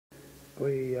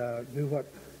we do what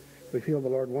we feel the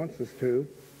Lord wants us to,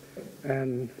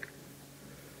 and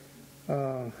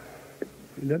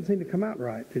it doesn't seem to come out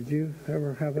right. Did you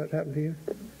ever have that happen to you?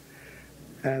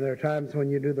 And there are times when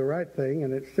you do the right thing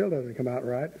and it still doesn't come out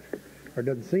right, or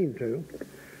doesn't seem to.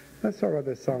 That's sort of what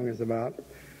this song is about.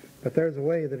 But there's a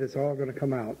way that it's all going to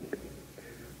come out.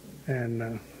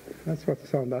 And that's what the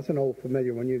song is about. It's an old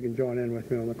familiar one. You can join in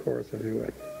with me on the chorus if you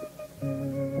would.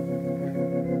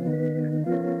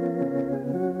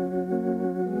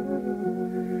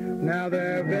 Now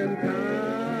there have been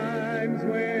times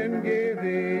when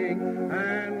giving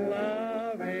and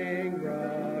loving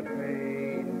brought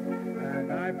pain,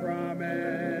 and I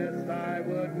promised I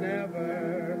would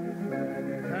never let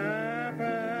it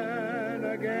happen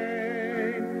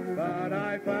again. But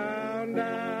I found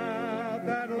out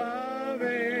that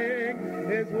loving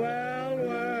is well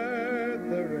worth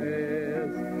the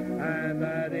risk, and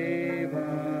that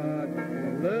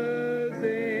even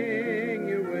losing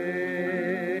you win.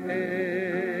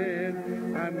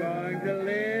 I'm going to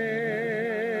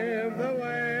live the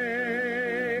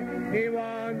way He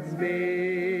wants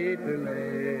me to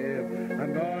live.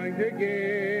 I'm going to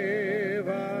give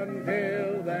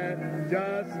until there's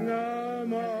just no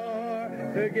more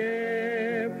to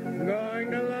give. I'm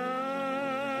going to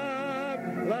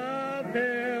love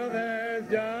till there's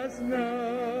just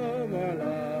no more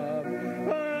love.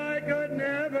 For I could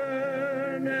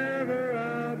never, never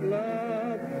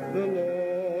outlove the Lord.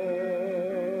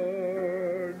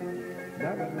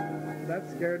 That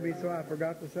scared me so I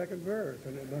forgot the second verse.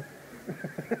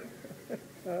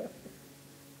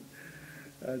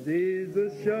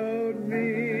 Jesus showed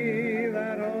me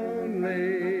that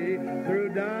only through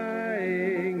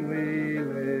dying we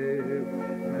live.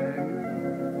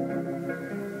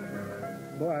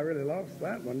 And boy, I really lost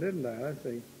that one, didn't I? Let's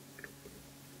see.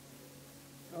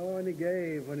 Oh, and He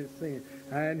gave when it seemed,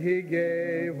 and He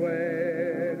gave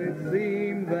when it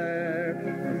seemed there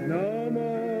was no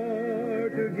more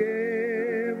to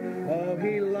give. Oh,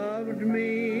 He loved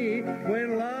me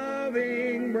when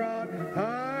loving brought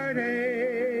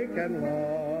heartache and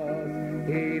loss.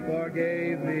 He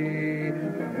forgave me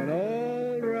from an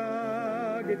old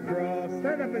rugged cross.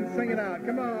 Stand up and sing it out.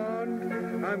 Come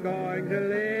on. I'm going to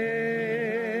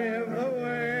live the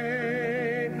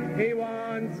way He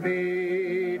wants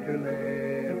me to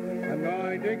live. I'm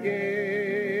going to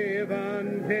give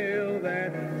until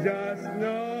there's just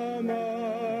no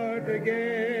more to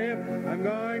give. I'm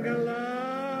going to love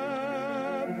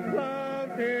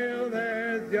till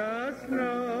there's just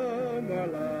no more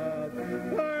love.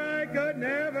 For I could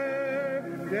never,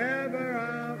 never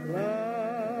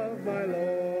outlove my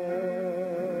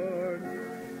Lord.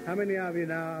 How many of you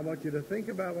now, I want you to think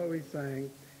about what we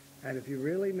sang, and if you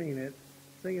really mean it,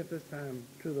 sing it this time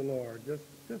to the Lord, just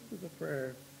as a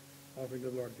prayer offering to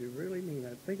the Lord. If you really mean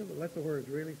that, think of it, let the words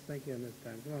really sink in this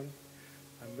time. Come on.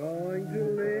 I'm going to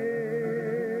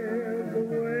live the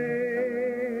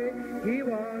way He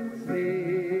wants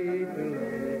me to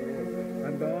live.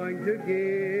 I'm going to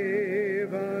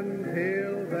give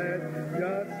until there's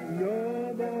just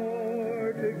no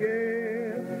more to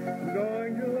give. I'm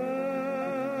going to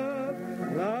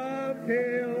love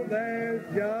till there's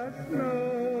just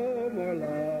no more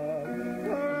love.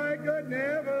 For I could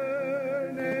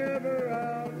never, never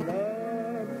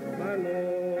outlove my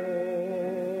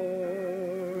Lord.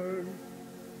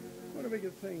 What if we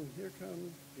could sing, Here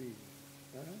Comes Jesus?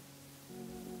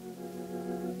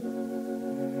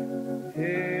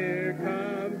 Here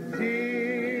comes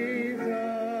Jesus,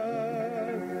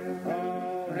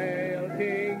 all hail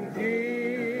King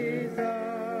Jesus.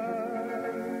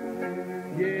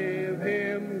 Give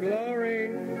Him glory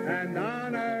and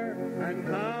honor and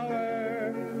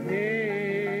power,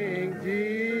 King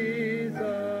Jesus.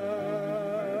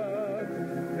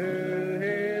 To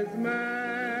His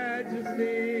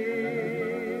majesty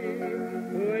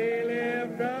we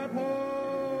lift up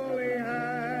holy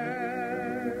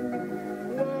hands.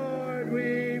 Lord,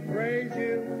 we praise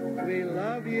You, we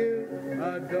love You,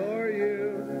 adore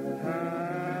You.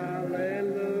 Hallelujah.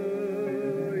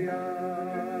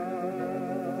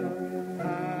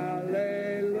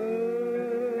 Hallelujah.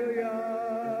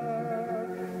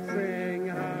 Sing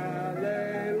hallelujah.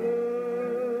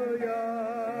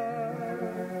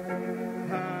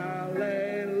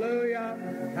 Hallelujah.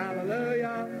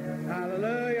 Hallelujah.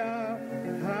 Hallelujah.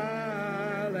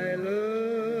 Hallelujah.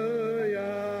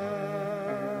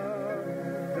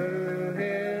 To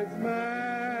His majesty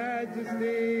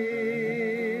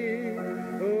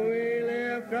we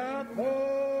lift up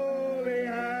holy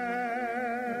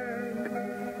hands.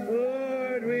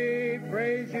 Lord, we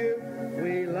praise You,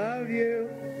 we love You,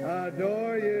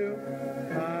 adore You.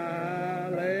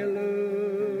 Hallelujah.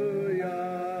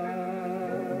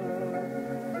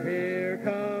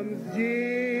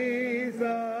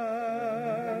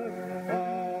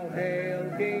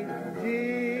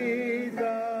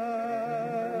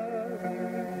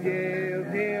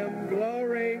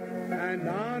 and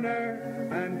honor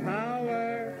and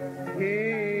power,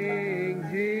 King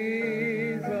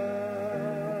Jesus,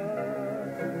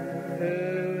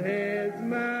 to his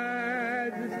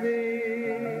majesty.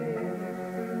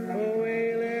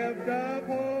 We lift up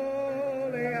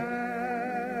holy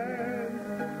hands.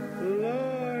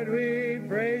 Lord, we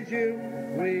praise you,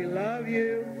 we love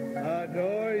you,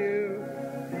 adore you.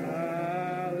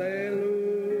 Hallelujah.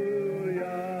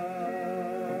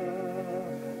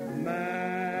 Majesty.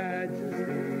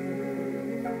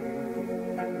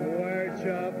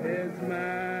 Worship his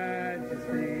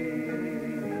majesty.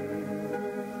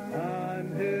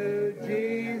 Unto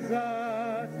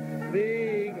Jesus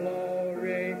be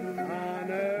glory,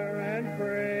 honor, and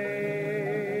praise.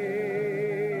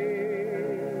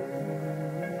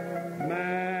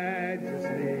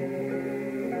 Majesty.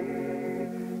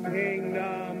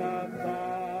 Kingdom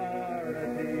authority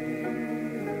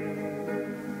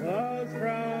flows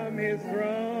from his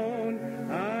throne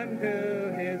unto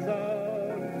his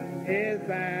own, his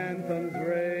anthems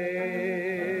raise.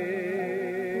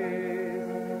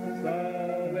 So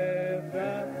lift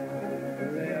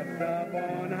up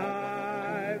on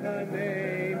high the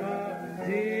name of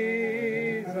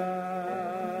Jesus.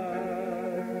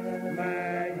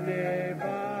 Magnify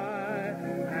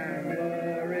and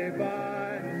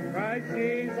glorify Christ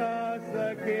Jesus the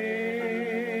King.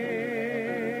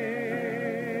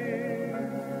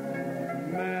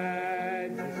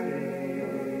 Majesty.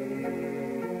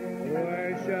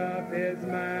 Worship his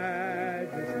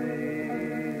majesty.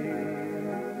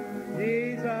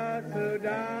 Jesus who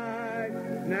died,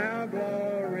 now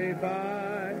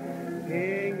glorified,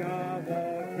 King of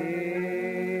all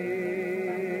kings.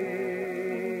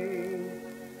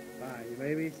 Fine, you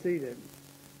may be seated.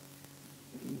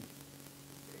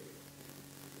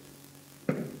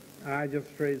 I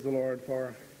just praise the Lord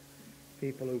for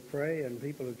people who pray and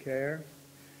people who care.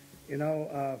 You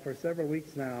know, for several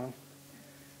weeks now,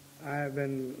 I have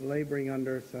been laboring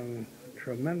under some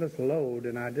tremendous load,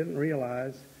 and I didn't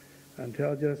realize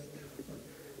until just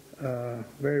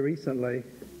very recently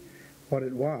what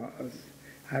it was.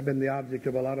 I've been the object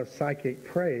of a lot of psychic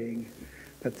praying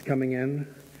that's coming in,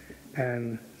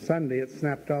 and Sunday it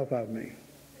snapped off of me.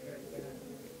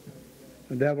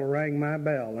 The devil rang my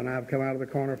bell, and I've come out of the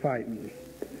corner fighting.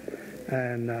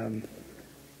 And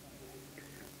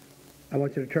I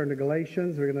want you to turn to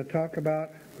Galatians. We're going to talk about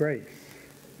grace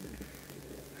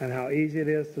and how easy it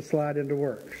is to slide into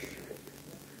works.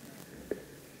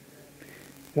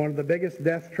 One of the biggest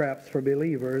death traps for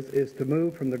believers is to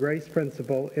move from the grace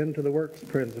principle into the works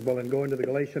principle and go into the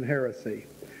Galatian heresy.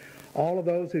 All of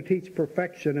those who teach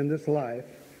perfection in this life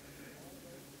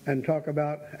and talk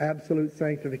about absolute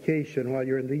sanctification while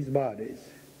you're in these bodies,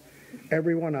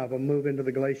 every one of them move into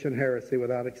the Galatian heresy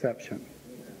without exception.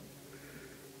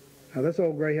 Now, this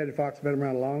old gray-headed fox has been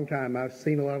around a long time. I've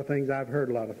seen a lot of things. I've heard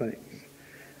a lot of things.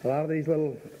 A lot of these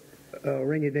little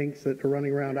ringy-dinks that are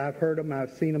running around, I've heard them.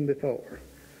 I've seen them before.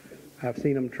 I've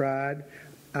seen them tried.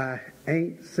 I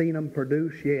ain't seen them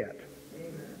produce yet.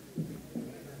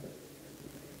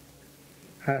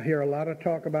 I hear a lot of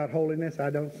talk about holiness. I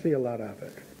don't see a lot of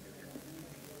it.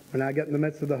 When I get in the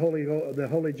midst of the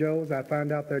holy Joes, I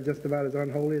find out they're just about as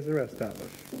unholy as the rest of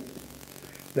us.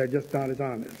 They're just not as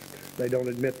honest. They don't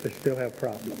admit they still have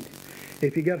problems.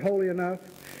 If you get holy enough,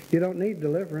 you don't need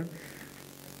deliverance.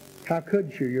 How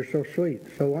could you? You're so sweet,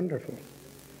 so wonderful.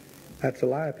 That's a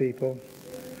lie, people.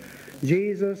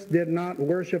 Jesus did not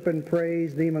worship and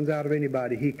praise demons out of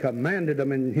anybody. He commanded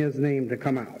them in his name to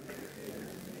come out.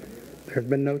 There's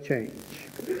been no change.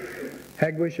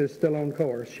 Hegwish is still on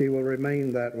course. She will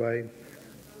remain that way.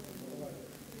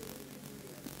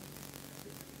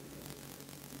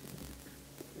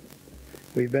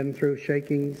 We've been through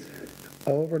shakings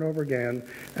over and over again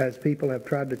as people have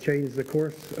tried to change the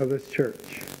course of this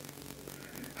church.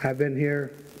 I've been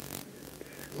here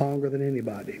longer than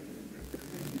anybody.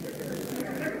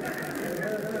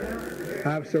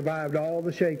 I've survived all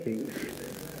the shakings.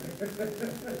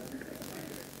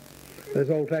 This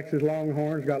old Texas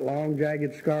Longhorn's got long,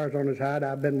 jagged scars on his hide.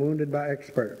 I've been wounded by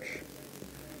experts.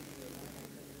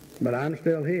 But I'm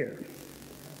still here.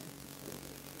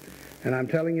 And I'm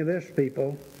telling you this,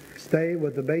 people, stay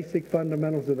with the basic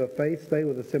fundamentals of the faith. Stay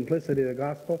with the simplicity of the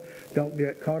gospel. Don't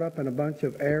get caught up in a bunch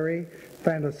of airy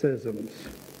fanaticisms,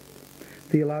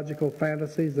 theological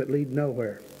fantasies that lead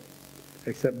nowhere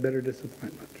except bitter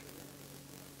disappointment.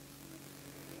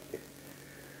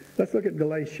 Let's look at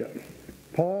Galatia.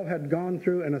 Paul had gone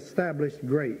through and established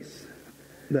grace.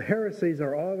 The heresies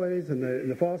are always, and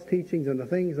the false teachings and the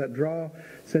things that draw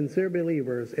sincere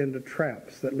believers into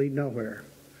traps that lead nowhere,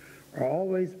 are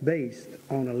always based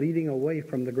on a leading away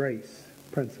from the grace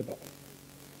principle.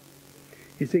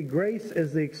 You see, grace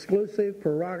is the exclusive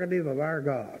prerogative of our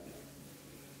God.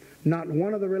 Not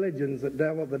one of the religions that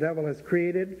the devil has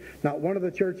created, not one of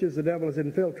the churches the devil has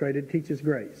infiltrated teaches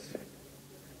grace.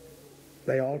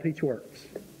 They all teach works,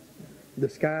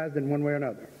 disguised in one way or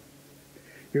another.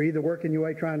 You're either working your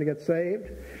way trying to get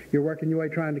saved, you're working your way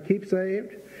trying to keep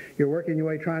saved, you're working your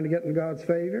way trying to get in God's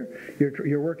favor,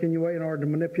 you're working your way in order to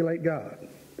manipulate God.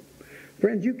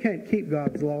 Friends, you can't keep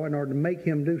God's law in order to make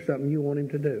Him do something you want Him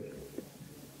to do.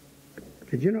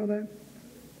 Did you know that?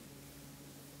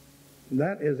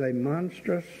 That is a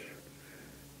monstrous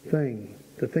thing,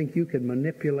 to think you can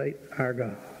manipulate our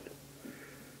God.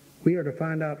 We are to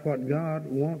find out what God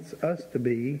wants us to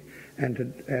be and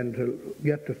to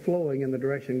get to flowing in the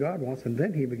direction God wants, and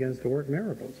then He begins to work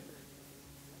miracles.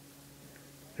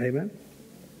 Amen?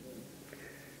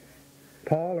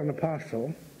 Paul, an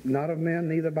apostle, not of men,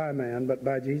 neither by man, but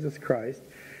by Jesus Christ,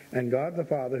 and God the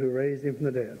Father who raised Him from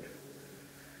the dead.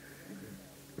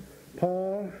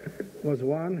 Paul was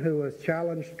one who was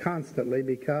challenged constantly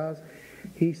because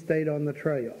he stayed on the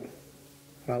trail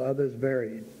while others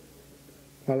varied.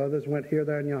 While others went here,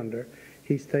 there, and yonder,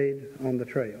 he stayed on the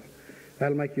trail.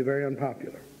 That'll make you very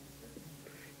unpopular.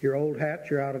 Your old hat,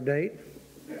 you're out of date.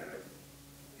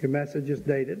 Your message is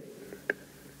dated.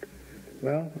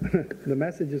 Well, the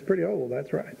message is pretty old,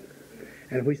 that's right.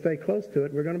 And if we stay close to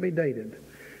it, we're going to be dated.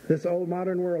 This old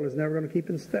modern world is never going to keep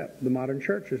in step. The modern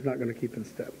church is not going to keep in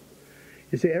step.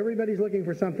 You see, everybody's looking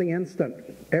for something instant.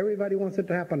 Everybody wants it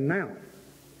to happen now,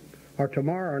 or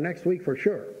tomorrow, or next week for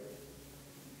sure.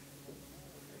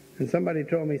 And somebody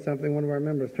told me something, one of our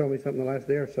members told me something the last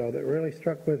day or so that really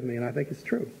struck with me, and I think it's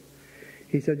true.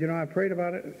 He said, you know, I prayed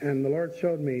about it, and the Lord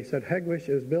showed me. He said, Hegwish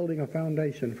is building a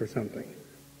foundation for something.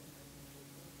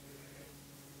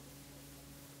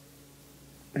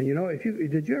 And you know,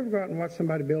 did you ever go out and watch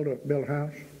somebody build a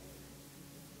house?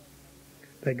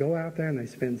 They go out there and they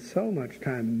spend so much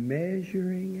time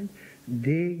measuring and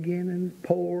digging and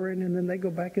pouring, and then they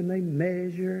go back and they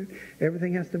measure.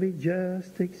 Everything has to be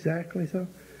just exactly so.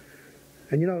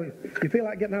 And you know, you feel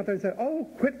like getting out there and say, oh,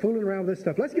 quit fooling around with this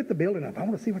stuff. Let's get the building up. I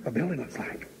want to see what the building looks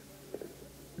like.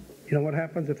 You know what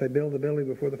happens if they build the building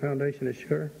before the foundation is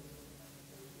sure?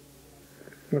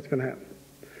 What's going to happen?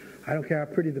 I don't care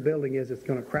how pretty the building is, it's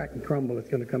going to crack and crumble. It's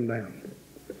going to come down.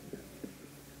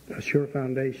 A sure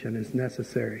foundation is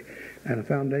necessary. And a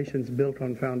foundation is built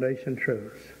on foundation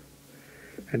truths.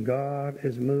 And God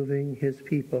is moving His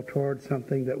people toward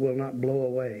something that will not blow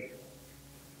away.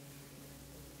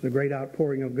 The great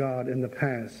outpouring of God in the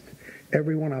past,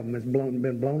 every one of them has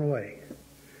been blown away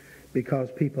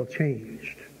because people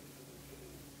changed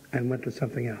and went to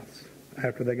something else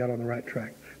after they got on the right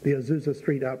track. The Azusa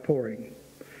Street outpouring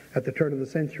at the turn of the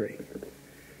century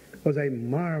was a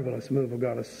marvelous move of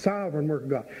God, a sovereign work of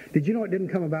God. Did you know it didn't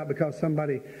come about because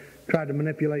somebody tried to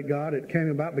manipulate God? It came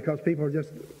about because people were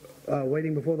just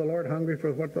waiting before the Lord, hungry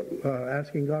for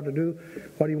asking God to do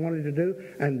what He wanted to do.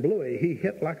 And Bluey, he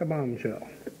hit like a bombshell.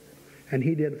 And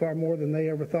he did far more than they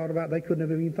ever thought about. They couldn't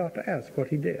have even thought to ask what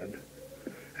he did.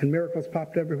 And miracles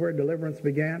popped everywhere. Deliverance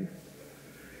began.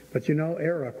 But you know,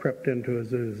 error crept into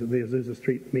the Azusa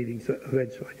Street meetings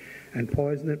eventually and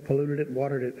poisoned it, polluted it,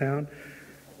 watered it down.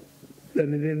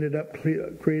 Then it ended up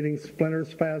creating splinters,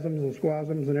 spasms, and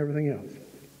squasms, and everything else.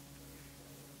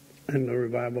 And the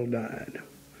revival died.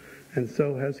 And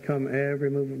so has come every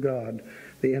move of God.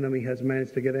 The enemy has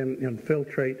managed to get in,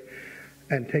 infiltrate,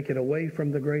 and take it away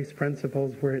from the grace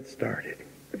principles where it started.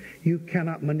 You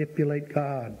cannot manipulate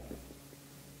God.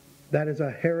 That is a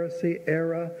heresy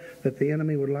error that the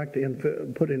enemy would like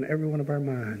to put in every one of our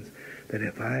minds. That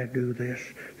if I do this,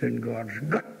 then God's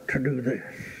got to do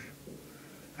this.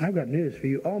 I've got news for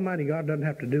you. Almighty God doesn't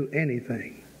have to do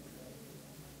anything.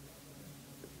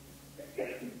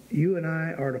 You and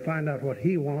I are to find out what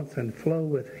He wants and flow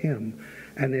with Him.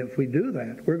 And if we do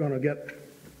that, we're going to get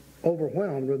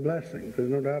overwhelmed with blessings. There's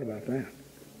no doubt about that.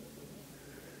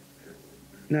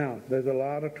 Now, there's a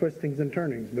lot of twistings and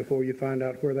turnings before you find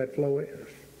out where that flow is.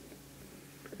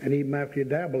 And even after you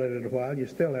dabble in it a while, you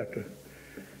still have to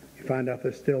find out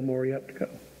there's still more yet to go.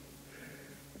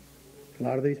 A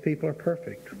lot of these people are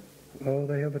perfect. Oh,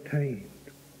 they have attained.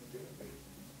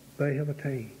 They have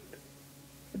attained.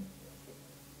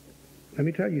 Let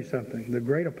me tell you something. The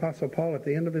great Apostle Paul at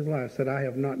the end of his life said, I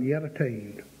have not yet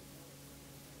attained,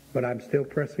 but I'm still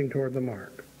pressing toward the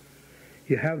mark.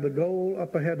 You have the goal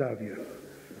up ahead of you.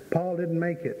 Paul didn't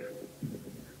make it.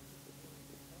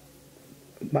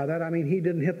 By that I mean he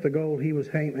didn't hit the goal he was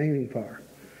aiming for,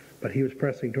 but he was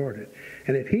pressing toward it.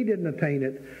 And if he didn't attain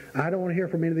it, I don't want to hear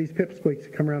from any of these pipsqueaks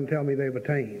that come around and tell me they've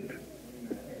attained.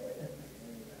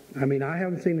 I mean, I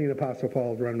haven't seen any Apostle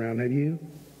Pauls run around, have you?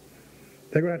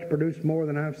 They're going to have to produce more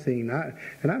than I've seen.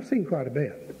 And I've seen quite a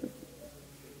bit.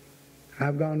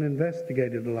 I've gone and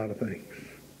investigated a lot of things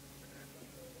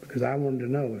because I wanted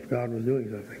to know if God was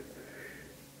doing something.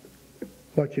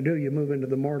 What you do, you move into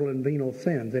the mortal and venal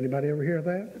sins. Anybody ever hear of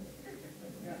that?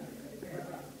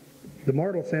 The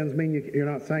mortal sins mean you're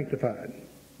not sanctified.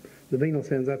 The venal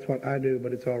sins, that's what I do,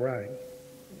 but it's all right.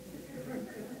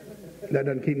 That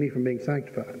doesn't keep me from being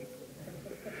sanctified.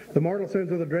 The mortal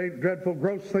sins are the dreadful,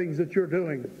 gross things that you're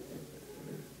doing.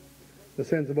 The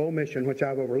sins of omission, which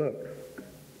I've overlooked,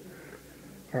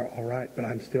 are all right, but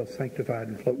I'm still sanctified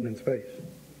and floating in space.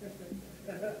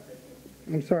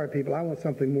 I'm sorry, people. I want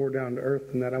something more down to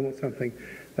earth than that. I want something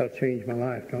that'll change my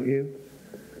life, don't you?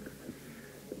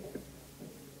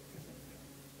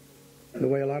 The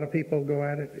way a lot of people go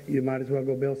at it, you might as well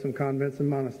go build some convents and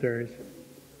monasteries.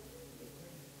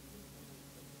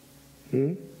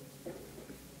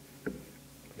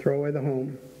 Throw away the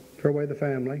home. Throw away the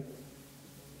family.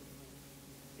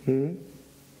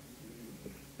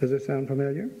 Does it sound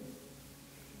familiar?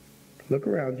 Look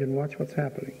around you and watch what's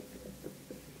happening.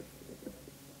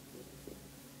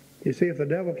 You see, if the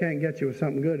devil can't get you with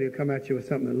something good, he'll come at you with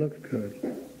something that looks good.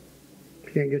 If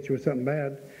he can't get you with something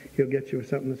bad, he'll get you with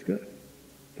something that's good.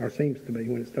 Or seems to be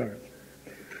when it starts.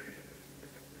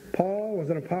 Paul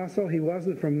was an apostle. He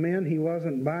wasn't from men. He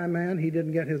wasn't by man. He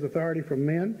didn't get his authority from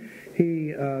men.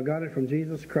 He got it from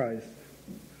Jesus Christ.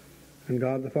 And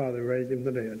God the Father raised him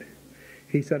from the dead.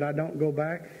 He said, I don't go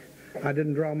back. I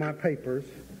didn't draw my papers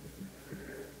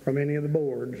from any of the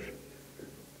boards.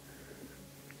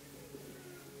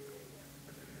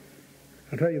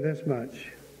 I'll tell you this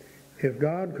much. If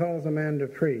God calls a man to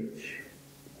preach,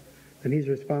 then he's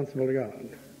responsible to God.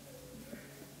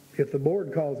 If the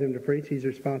board calls him to preach, he's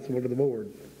responsible to the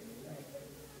board.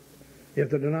 If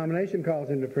the denomination calls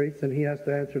him to preach, then he has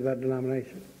to answer to that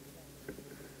denomination.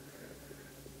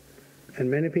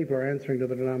 And many people are answering to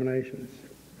the denominations.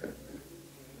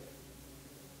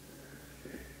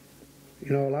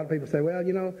 You know, a lot of people say, well,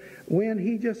 you know, when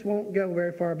he just won't go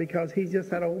very far because he's just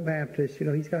that old Baptist. You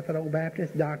know, he's got that old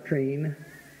Baptist doctrine.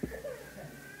 In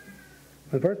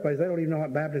the first place, they don't even know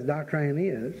what Baptist doctrine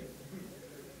is.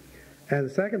 And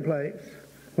the second place,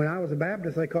 when I was a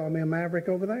Baptist, they called me a maverick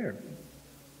over there.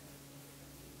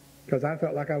 Because I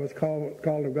felt like I was called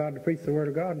of God to preach the Word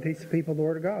of God and teach the people the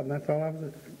Word of God. And that's all I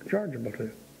was chargeable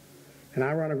to. And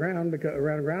I ran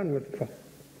around with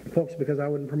folks because I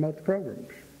wouldn't promote the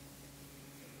programs.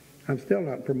 I'm still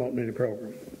not promoting any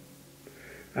program.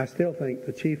 I still think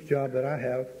the chief job that I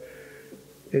have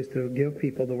is to give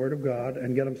people the Word of God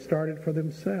and get them started for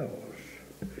themselves.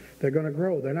 They're going to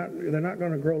grow. They're not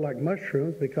going to grow like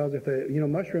mushrooms because if they,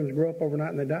 mushrooms grow up overnight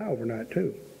and they die overnight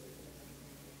too.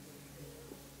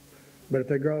 But if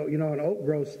they grow, an oak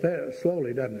grows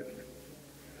slowly, doesn't it?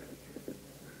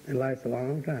 It lasts a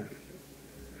long time.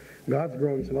 God's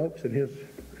growing some oaks in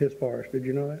His forest. Did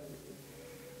you know that?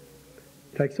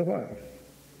 Takes a while,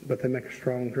 but they make a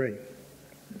strong tree.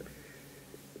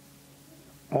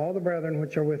 All the brethren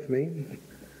which are with me,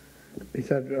 he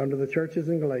said, unto the churches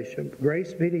in Galatia,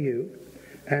 grace be to you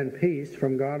and peace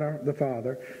from God the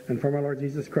Father and from our Lord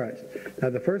Jesus Christ.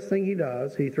 Now the first thing he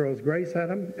does, he throws grace at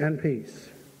them and peace.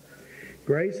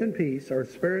 Grace and peace are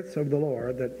spirits of the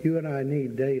Lord that you and I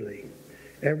need daily.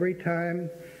 Every time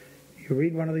you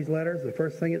read one of these letters, the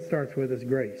first thing it starts with is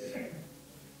grace.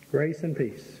 Grace and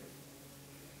peace.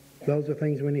 Those are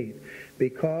things we need.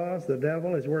 Because the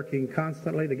devil is working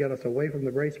constantly to get us away from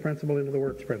the grace principle into the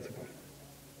works principle.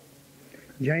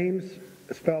 James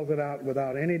spells it out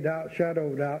without any doubt, shadow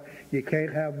of doubt. You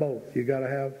can't have both. You got to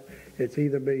have,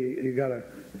 you got to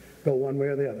go one way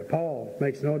or the other. Paul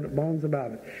makes no bones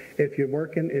about it. If you're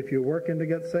working to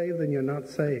get saved, then you're not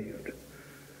saved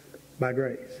by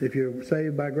grace. If you're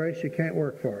saved by grace, you can't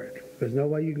work for it. There's no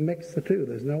way you can mix the two.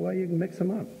 There's no way you can mix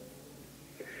them up.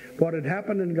 What had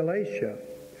happened in Galatia,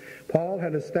 Paul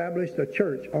had established a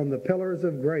church on the pillars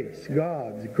of grace.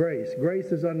 God's grace. Grace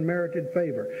is unmerited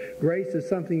favor. Grace is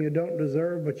something you don't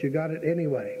deserve, but you got it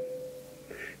anyway.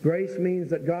 Grace means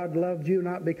that God loved you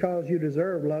not because you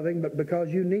deserve loving, but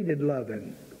because you needed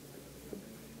loving.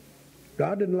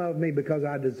 God didn't love me because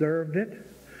I deserved it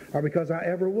or because I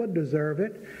ever would deserve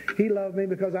it. He loved me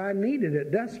because I needed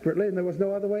it desperately, and there was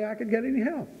no other way I could get any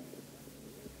help.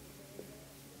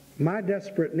 My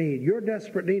desperate need, your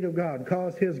desperate need of God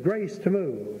caused His grace to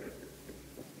move.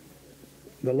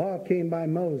 The law came by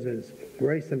Moses.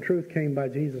 Grace and truth came by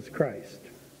Jesus Christ.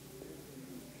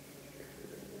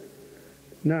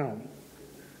 Now,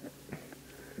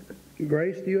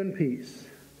 grace to you and peace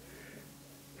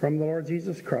from the Lord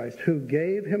Jesus Christ, who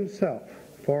gave Himself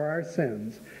for our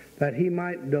sins, that he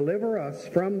might deliver us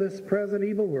from this present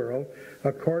evil world,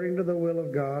 according to the will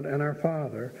of God and our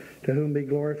Father, to whom be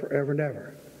glory forever and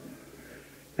ever.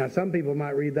 Now, some people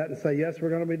might read that and say, yes, we're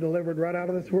going to be delivered right out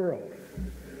of this world.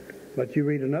 But you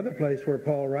read another place where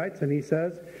Paul writes, and he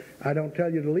says, I don't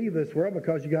tell you to leave this world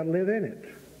because you got to live in it.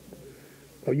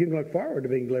 Well, you can look forward to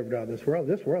being delivered out of this world.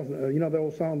 This world, you know the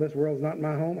old song, this world's not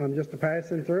my home, I'm just a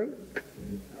passing through?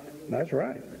 That's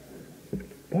right.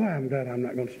 Boy, I'm glad I'm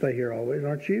not going to stay here always,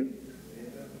 aren't you?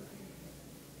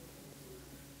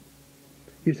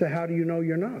 You say, how do you know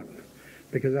you're not?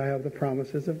 Because I have the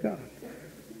promises of God.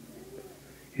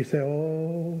 You say,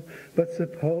 oh, but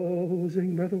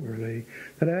supposing, Brother Worley,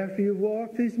 that after you've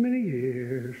walked these many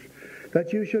years,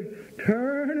 that you should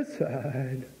turn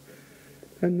aside,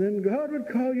 and then God would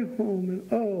call you home,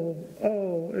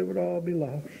 and it would all be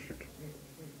lost.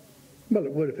 Well,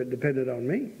 it would if it depended on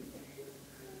me.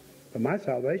 But my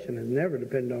salvation has never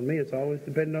depended on me. It's always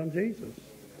depended on Jesus.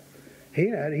 He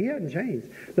hadn't changed.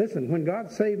 Listen, when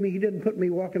God saved me, he didn't put me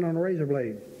walking on a razor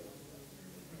blade,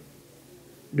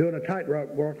 doing a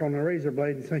tightrope walk on a razor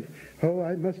blade and saying, oh,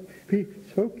 I must be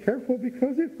so careful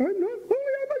because if I'm not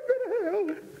holy, I might go to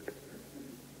hell.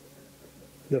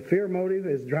 The fear motive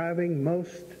is driving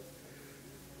most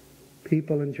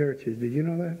people in churches. Did you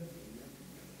know that?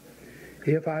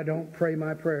 If I don't pray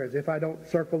my prayers, if I don't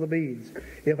circle the beads,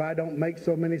 if I don't make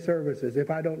so many services,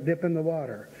 if I don't dip in the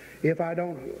water, if I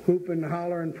don't hoop and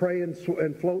holler and pray and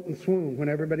float and swoon when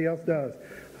everybody else does,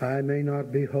 I may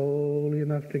not be holy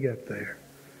enough to get there.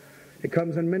 It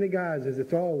comes in many guises.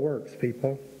 It's all works,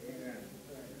 people.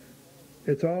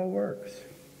 It's all works.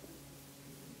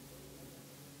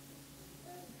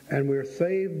 And we're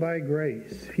saved by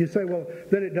grace. You say, well,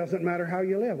 then it doesn't matter how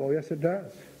you live. Oh, yes, it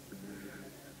does.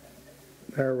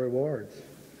 There are rewards.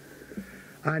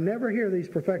 I never hear these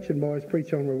perfection boys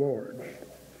preach on rewards.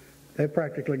 They've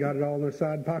practically got it all in their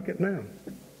side pocket now.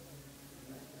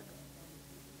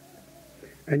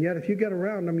 And yet if you get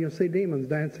around them, you'll see demons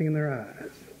dancing in their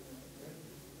eyes.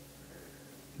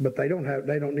 But they don't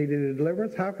need any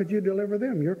deliverance. How could you deliver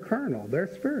them? You're carnal.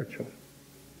 They're spiritual.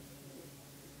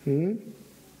 You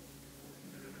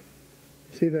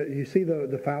see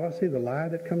the fallacy, the lie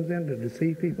that comes in to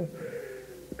deceive people?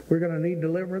 We're going to need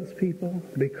deliverance, people,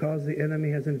 because the enemy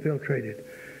has infiltrated.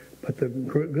 But the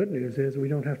good news is we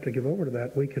don't have to give over to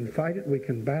that. We can fight it, we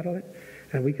can battle it,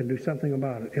 and we can do something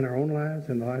about it in our own lives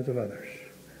and the lives of others.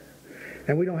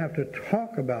 And we don't have to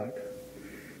talk about it.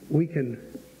 We can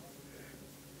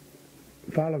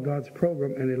follow God's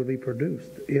program and it'll be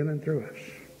produced in and through us.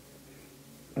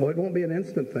 Oh, it won't be an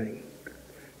instant thing.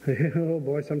 Oh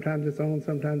boy, sometimes it's on,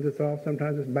 sometimes it's off,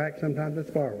 sometimes it's back, sometimes it's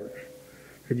forward.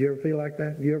 Did you ever feel like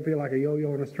that? Did you ever feel like a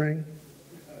yo-yo on a string?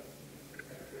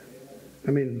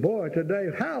 I mean, boy, today,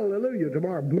 hallelujah,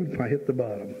 tomorrow, boom, I hit the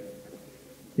bottom.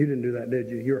 You didn't do that, did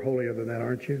you? You're holier than that,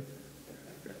 aren't you?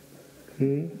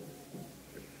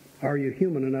 Are you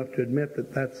human enough to admit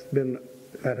that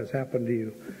that has happened to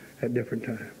you at different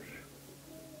times?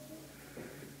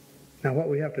 Now, what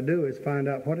we have to do is find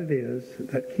out what it is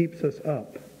that keeps us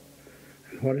up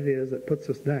and what it is that puts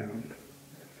us down,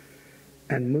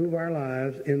 and move our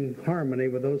lives in harmony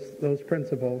with those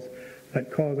principles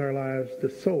that cause our lives to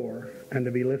soar and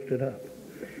to be lifted up.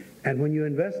 And when you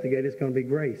investigate, it's going to be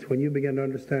grace. When you begin to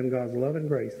understand God's love and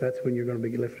grace, that's when you're going to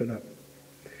be lifted up.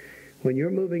 When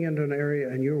you're moving into an area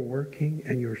and you're working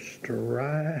and you're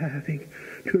striving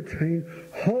to attain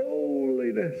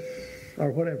holiness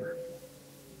or whatever,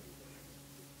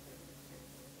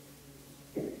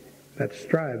 that's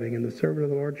striving, and the servant of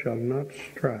the Lord shall not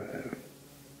strive.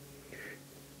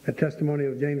 The testimony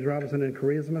of James Robinson in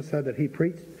Charisma said that he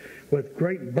preached with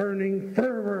great burning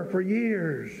fervor for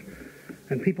years.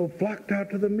 And people flocked out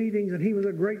to the meetings, and he was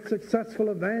a great successful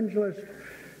evangelist.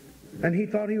 And he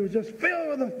thought he was just filled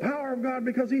with the power of God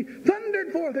because he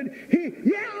thundered forth and he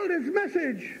yelled his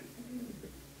message.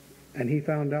 And he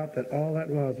found out that all that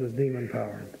was demon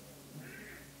power.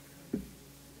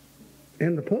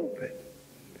 In the pulpit,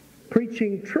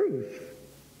 preaching truth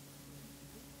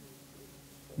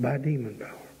by demon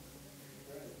power.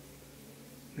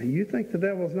 And you think the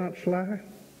devil's not sly?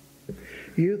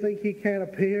 You think he can't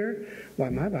appear? Why,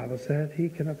 my Bible said he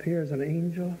can appear as an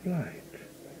angel of light.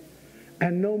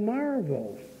 And no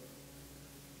marvel,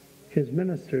 his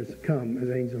ministers come as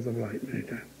angels of light many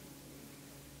times.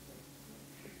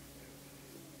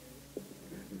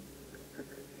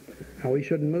 Now, we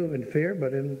shouldn't move in fear,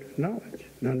 but in knowledge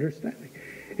and understanding.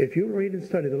 If you read and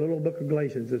study the little book of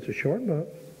Galatians, it's a short book.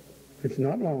 It's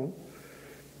not long.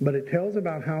 But it tells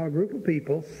about how a group of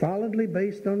people, solidly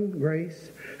based on grace,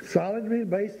 solidly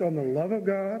based on the love of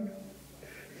God,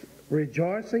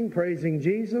 rejoicing, praising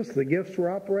Jesus. The gifts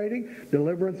were operating.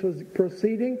 Deliverance was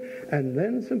proceeding. And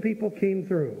then some people came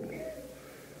through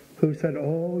who said,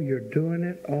 oh, you're doing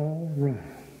it all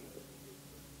wrong.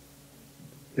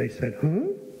 They said,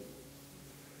 huh?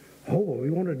 Oh, well, we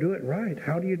want to do it right.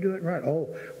 How do you do it right?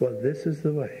 Oh, well, this is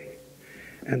the way.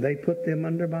 And they put them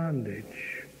under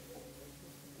bondage.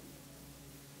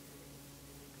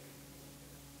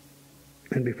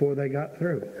 And before they got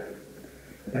through,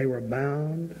 they were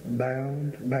bound,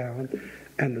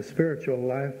 and the spiritual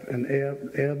life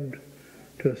ebbed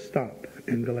to a stop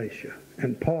in Galatia.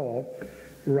 And Paul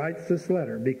writes this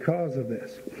letter because of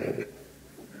this.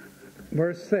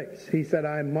 Verse 6, he said,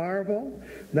 I marvel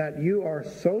that you are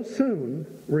so soon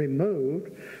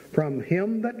removed from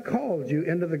him that called you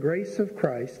into the grace of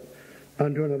Christ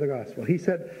unto another gospel. He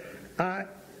said, I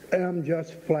am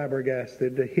just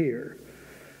flabbergasted to hear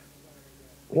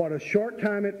what a short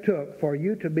time it took for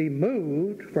you to be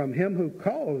moved from him who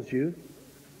calls you.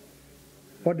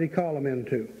 What did he call him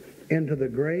into? Into the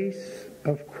grace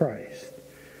of Christ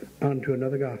unto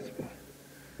another gospel.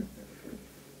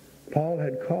 Paul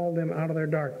had called them out of their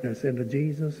darkness into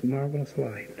Jesus' marvelous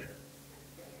light.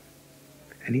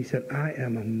 And he said, I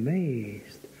am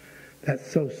amazed that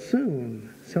so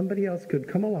soon somebody else could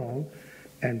come along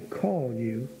and call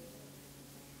you.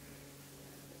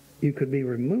 You could be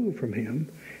removed from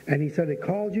him. And he said it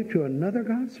called you to another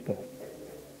gospel,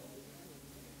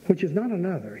 which is not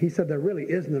another. He said there really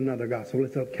isn't another gospel.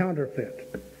 It's a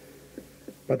counterfeit.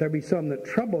 But there be some that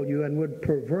trouble you and would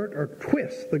pervert or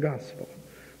twist the gospel.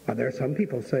 Now, there are some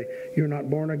people say, you're not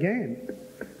born again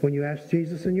when you ask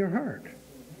Jesus in your heart.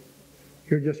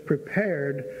 You're just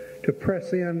prepared to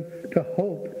press in, to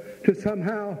hope, to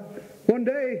somehow, one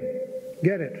day,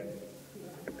 get it.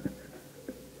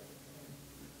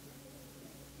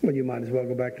 Well, you might as well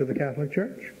go back to the Catholic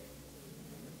Church.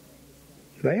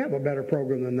 They have a better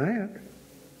program than that.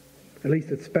 At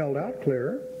least it's spelled out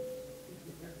clearer.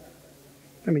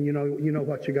 I mean, you know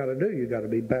what you got to do. You got to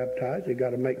be baptized. You got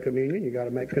to make communion. You got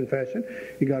to make confession.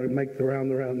 You got to make the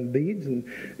round beads, and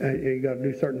you got to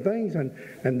do certain things, and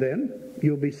then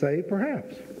you'll be saved,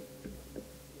 perhaps,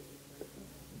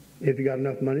 if you got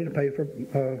enough money to pay for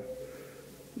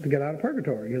to get out of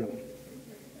purgatory.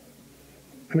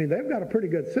 I mean, they've got a pretty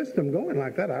good system going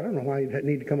like that. I don't know why you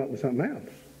need to come up with something else.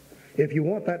 If you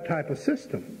want that type of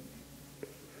system.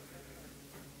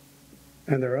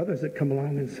 And there are others that come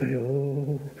along and say,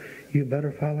 oh, you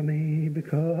better follow me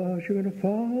because you're going to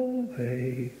fall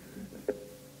away.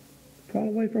 Fall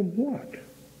away from what?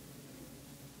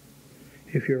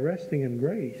 If you're resting in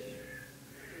grace.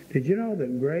 Did you know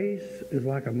that grace is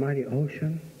like a mighty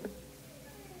ocean?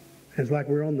 It's like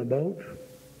we're on the boat.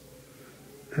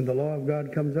 And the law of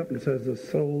God comes up and says, the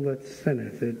soul that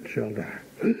sinneth, it shall die.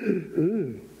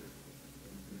 Ooh.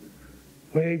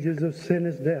 Wages of sin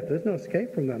is death. There's no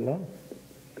escape from that law.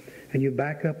 And you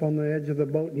back up on the edge of the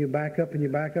boat, and you back up, and you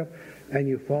back up, and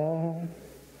you fall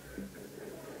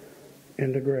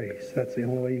into grace. That's the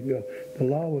only way you can go. The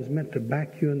law was meant to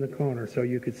back you in the corner so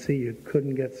you could see you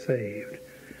couldn't get saved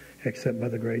except by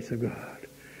the grace of God.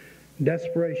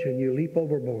 Desperation, you leap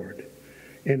overboard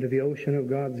into the ocean of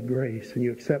God's grace, and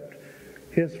you accept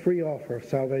his free offer of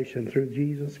salvation through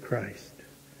Jesus Christ.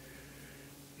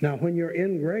 Now, when you're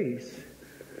in grace,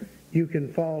 you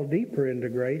can fall deeper into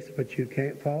grace, but you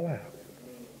can't fall out.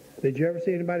 Did you ever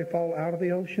see anybody fall out of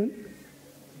the ocean?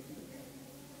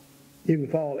 You can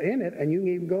fall in it, and you can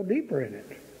even go deeper in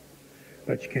it,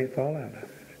 but you can't fall out of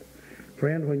it.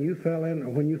 Friend, when you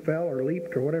fell or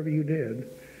leaped or whatever you did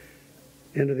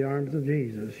into the arms of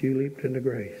Jesus, you leaped into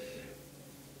grace.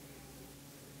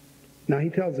 Now he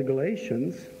tells the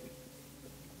Galatians,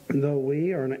 though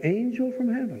we are an angel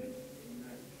from heaven,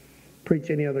 preach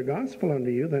any other gospel unto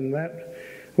you than that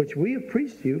which we have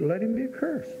preached to you, let him be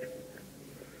accursed.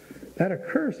 That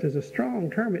accursed is a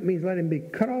strong term. It means let him be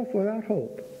cut off without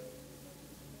hope.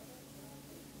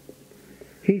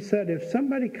 He said if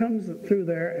somebody comes through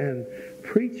there and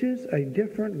preaches a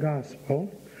different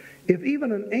gospel, if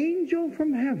even an angel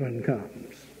from heaven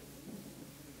comes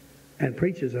and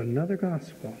preaches another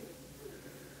gospel,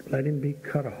 let him be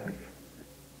cut off.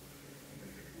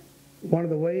 One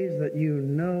of the ways that you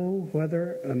know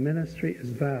whether a ministry is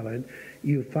valid,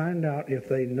 you find out if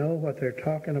they know what they're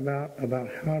talking about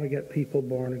how to get people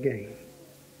born again.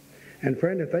 And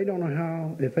friend, if they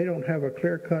don't have a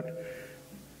clear-cut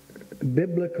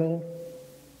biblical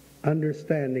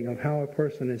understanding of how a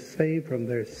person is saved from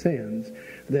their sins,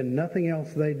 then nothing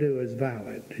else they do is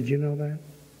valid. Did you know that?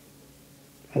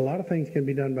 A lot of things can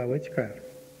be done by witchcraft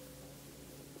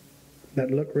that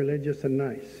look religious and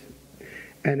nice.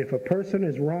 And if a person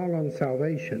is wrong on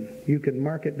salvation, you can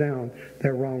mark it down,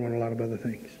 they're wrong on a lot of other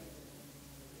things.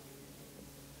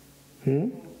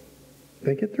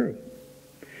 Think it through.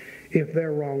 If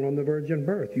they're wrong on the virgin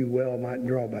birth, you well might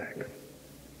draw back.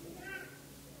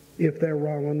 If they're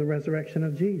wrong on the resurrection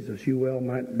of Jesus, you well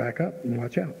might back up and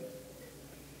watch out.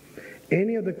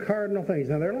 Any of the cardinal things.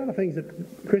 Now, there are a lot of things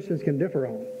that Christians can differ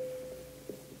on.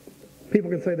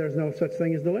 People can say there's no such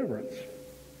thing as deliverance.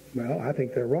 Well, I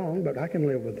think they're wrong, but I can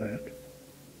live with that.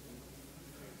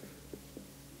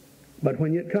 But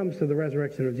when it comes to the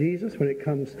resurrection of Jesus, when it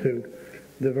comes to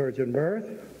the virgin birth,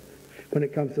 when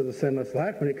it comes to the sinless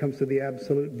life, when it comes to the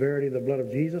absolute verity of the blood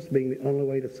of Jesus being the only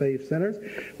way to save sinners,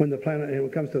 when it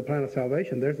comes to the plan of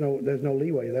salvation, there's no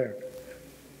leeway there.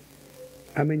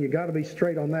 I mean, you got to be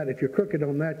straight on that. If you're crooked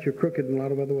on that, you're crooked in a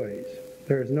lot of other ways.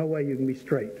 There is no way you can be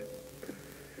straight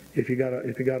if you got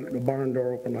a barn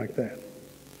door open like that.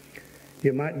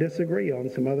 You might disagree on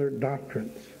some other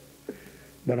doctrines,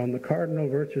 but on the cardinal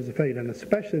virtues of faith, and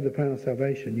especially the plan of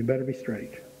salvation, you better be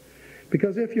straight.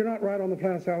 Because if you're not right on the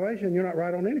plan of salvation, you're not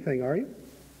right on anything, are you?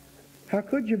 How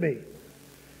could you be?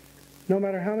 No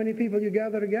matter how many people you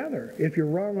gather together, if you're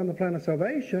wrong on the plan of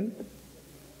salvation,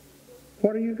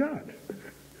 what do you got?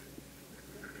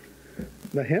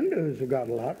 The Hindus have got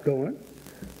a lot going,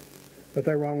 but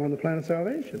they're wrong on the plan of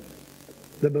salvation.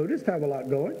 The Buddhists have a lot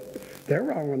going. They're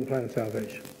wrong on the plan of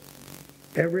salvation.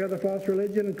 Every other false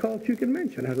religion and cult you can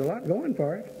mention has a lot going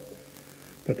for it,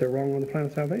 but they're wrong on the plan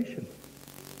of salvation.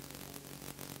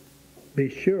 Be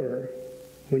sure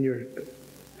when you're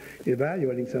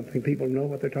evaluating something, people know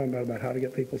what they're talking about how to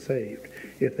get people saved.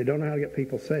 If they don't know how to get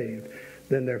people saved,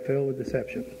 then they're filled with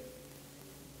deception.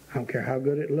 I don't care how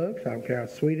good it looks. I don't care how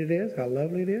sweet it is, how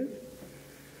lovely it is.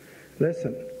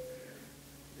 Listen,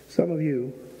 some of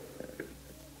you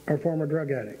are former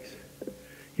drug addicts.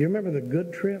 You remember the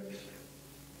good trips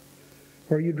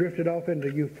where you drifted off into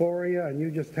euphoria and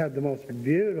you just had the most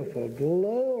beautiful,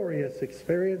 glorious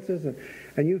experiences,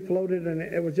 and you floated, and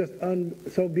it was just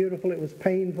so beautiful, it was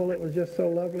painful, it was just so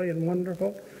lovely and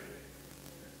wonderful.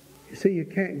 You see, you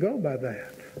can't go by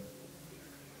that.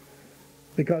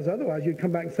 Because otherwise you'd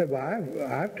come back and say, well,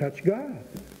 I've touched God.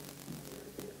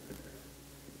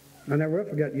 I never will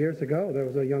forget, years ago, there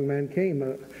was a young man came,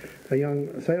 a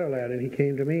young sailor lad, and he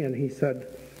came to me and he said,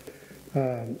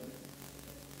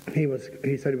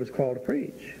 he said he was called to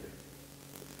preach.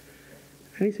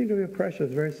 And he seemed to be a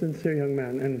precious, very sincere young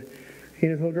man. And he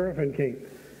and his little girlfriend came.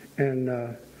 And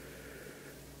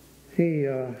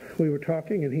we were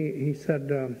talking, and he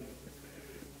said,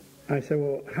 I said,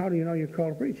 well, how do you know you're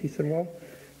called to preach? He said, well,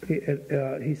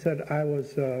 he said, I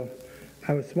was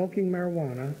smoking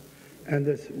marijuana, and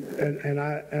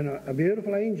a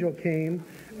beautiful angel came,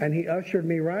 and he ushered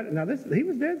me right. Now he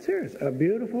was dead serious. A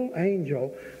beautiful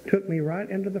angel took me right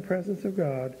into the presence of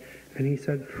God, and he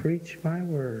said, preach my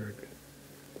word.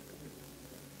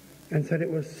 And said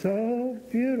it was so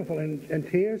beautiful, and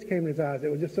tears came in his eyes. It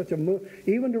was just such a move.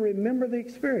 Even to remember the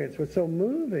experience was so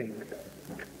moving.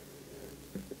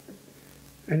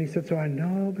 And he said, so I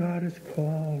know God has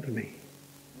called me.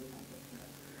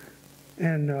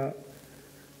 And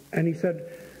he said,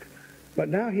 but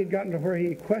now he'd gotten to where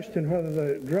he questioned whether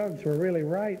the drugs were really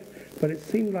right, but it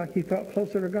seemed like he felt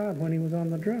closer to God when he was on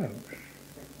the drugs.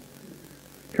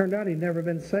 Turned out he'd never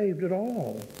been saved at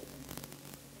all.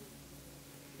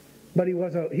 But he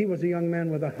was a young man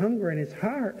with a hunger in his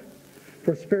heart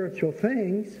for spiritual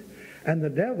things, and the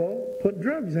devil put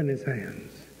drugs in his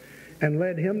hands and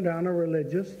led him down a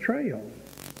religious trail.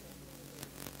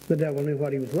 The devil knew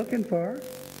what he was looking for,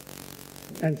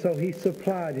 and so he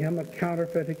supplied him a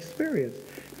counterfeit experience.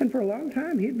 And for a long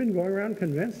time, he'd been going around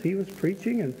convinced he was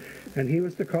preaching and he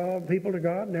was to call people to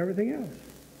God and everything else.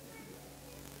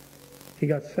 He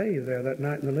got saved there that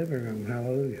night in the living room.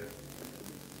 Hallelujah.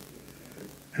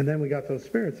 And then we got those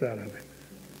spirits out of him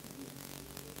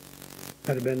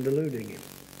that had been deluding him.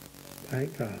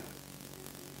 Thank God.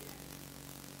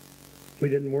 We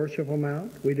didn't worship them out.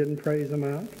 We didn't praise them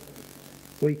out.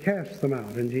 We cast them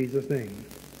out in Jesus' name.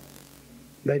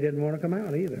 They didn't want to come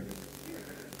out either.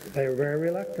 They were very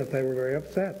reluctant. They were very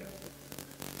upset.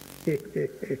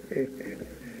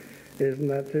 Isn't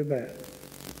that too bad?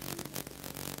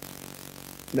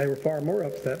 They were far more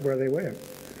upset where they went.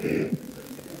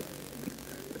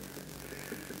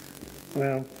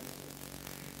 Well,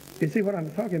 you see what I'm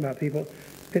talking about, people?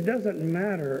 It doesn't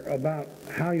matter about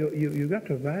how you've got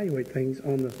to evaluate things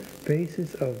on the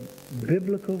basis of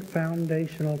biblical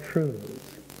foundational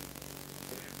truths.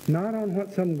 Not on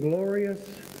what some glorious,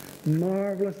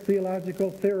 marvelous theological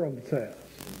theorem says.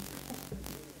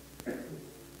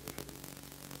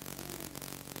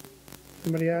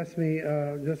 Somebody asked me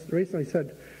just recently,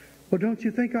 said, well, don't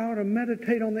you think I ought to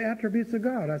meditate on the attributes of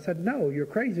God? I said, no, you're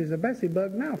crazy as a Bessie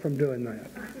bug now from doing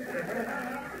that.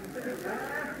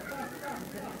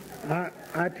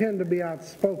 I tend to be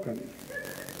outspoken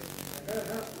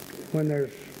when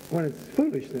it's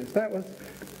foolishness. That was,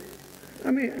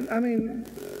 I mean,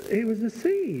 he was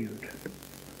deceived.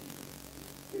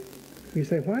 You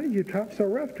say, why did you talk so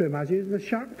rough to him? I was using the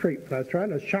shock treatment. I was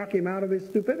trying to shock him out of his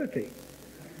stupidity.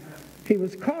 He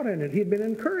was caught in it. He'd been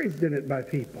encouraged in it by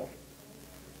people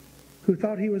who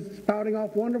thought he was spouting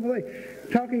off wonderful things.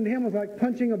 Talking to him was like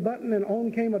punching a button and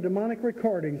on came a demonic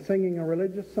recording singing a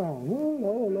religious song. Oh,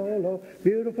 lo, lo, lo,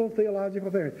 beautiful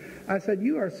theological theory. I said,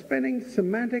 you are spinning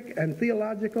semantic and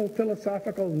theological,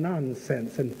 philosophical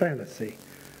nonsense and fantasy.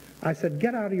 I said,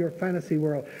 get out of your fantasy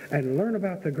world and learn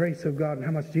about the grace of God and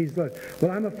how much Jesus loves.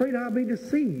 Well, I'm afraid I'll be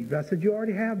deceived. I said, you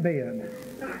already have been.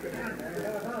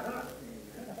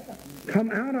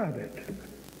 Come out of it.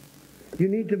 You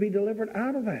need to be delivered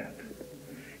out of that.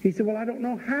 He said, well, I don't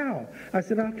know how. I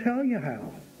said, I'll tell you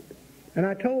how. And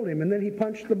I told him, and then he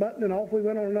punched the button and off we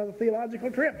went on another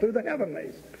theological trip through the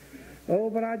heavenlies. Oh,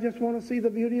 but I just want to see the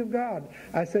beauty of God.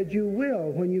 I said, you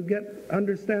will when you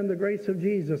understand the grace of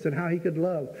Jesus and how he could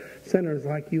love sinners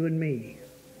like you and me.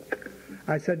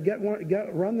 I said,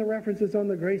 run the references on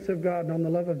the grace of God and on the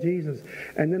love of Jesus,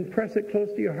 and then press it close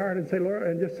to your heart and say, Lord,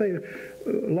 and just say,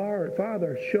 Lord,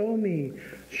 Father, show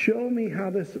me how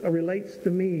this relates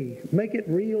to me. Make it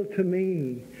real to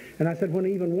me. And I said, when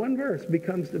even one verse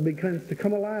begins to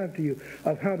come alive to you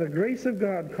of how the grace of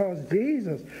God caused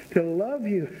Jesus to love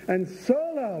you and so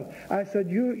love, I said,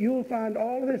 you'll find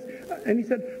all of this. And he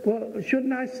said, well,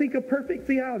 shouldn't I seek a perfect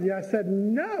theology? I said,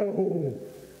 no.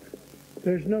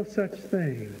 There's no such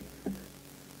thing.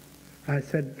 I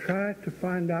said, try to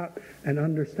find out and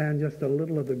understand just a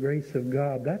little of the grace of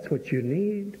God. That's what you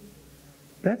need.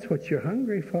 That's what you're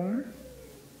hungry for.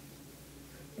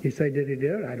 You say, did he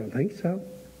do it? I don't think so.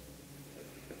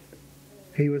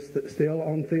 He was still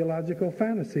on theological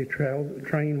fantasy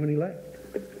train when he left.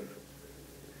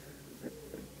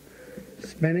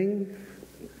 Spinning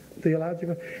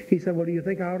theological. He said, well, do you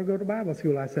think I ought to go to Bible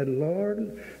school? I said,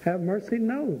 Lord, have mercy,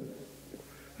 no.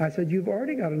 I said, you've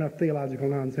already got enough theological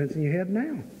nonsense in your head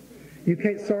now. You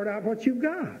can't sort out what you've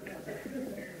got.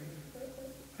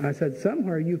 I said,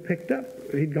 somewhere you picked up,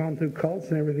 he'd gone through cults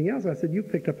and everything else. I said, you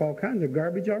picked up all kinds of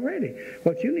garbage already.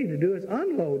 What you need to do is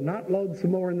unload, not load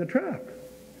some more in the truck.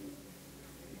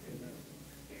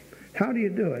 How do you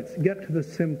do it? Get to the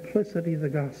simplicity of the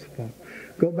gospel.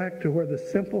 Go back to where the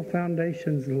simple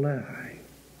foundations lie.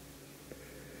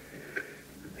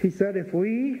 He said, if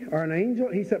we are an angel,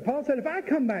 Paul said, if I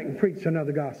come back and preach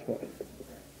another gospel,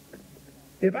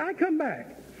 if I come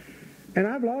back and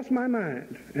I've lost my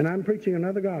mind and I'm preaching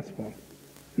another gospel,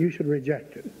 you should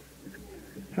reject it.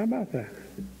 How about that?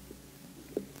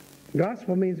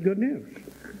 Gospel means good news.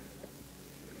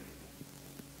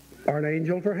 Or an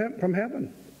angel from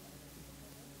heaven.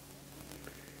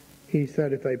 He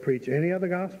said, if they preach any other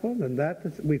gospel than that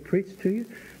we preach to you,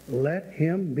 let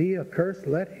him be accursed,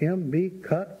 let him be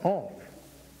cut off.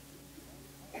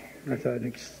 That's an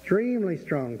extremely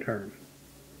strong term.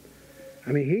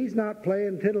 I mean, he's not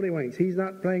playing tiddlywinks. He's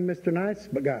not playing Mr. Nice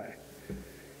guy.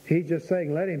 He's just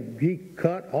saying, let him be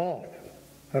cut off,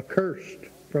 accursed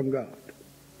from God.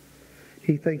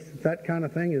 He thinks that kind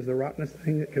of thing is the rottenest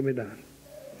thing that can be done.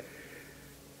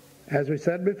 As we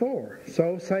said before,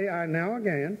 so say I now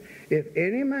again, if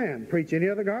any man preach any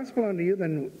other gospel unto you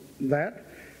than that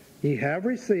ye have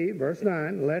received, verse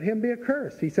 9, let him be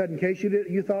accursed. He said, in case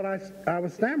you thought I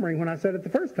was stammering when I said it the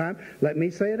first time, let me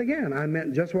say it again. I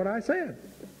meant just what I said.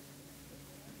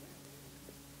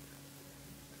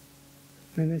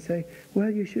 And they say,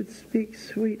 well, you should speak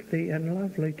sweetly and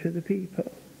lovely to the people.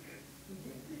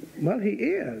 Well, he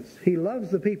is. He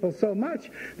loves the people so much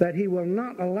that he will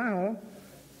not allow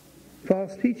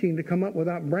false teaching to come up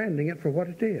without branding it for what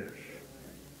it is.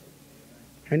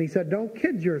 And he said, don't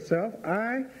kid yourself.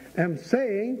 I am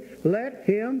saying, let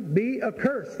him be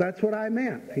accursed. That's what I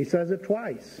meant. He says it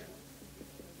twice.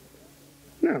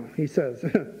 No, he says,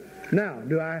 now,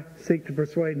 do I seek to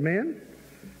persuade men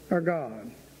or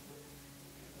God?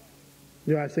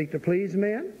 Do I seek to please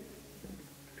men?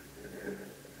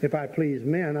 If I please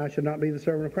men, I should not be the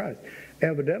servant of Christ.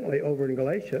 Evidently, over in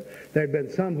Galatia, there had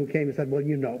been some who came and said, well,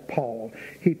 you know, Paul,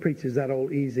 he preaches that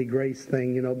old easy grace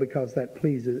thing, you know, because that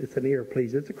pleases, it's an ear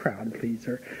pleaser, it's a crowd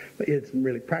pleaser. But it's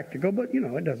really practical, but, you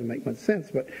know, it doesn't make much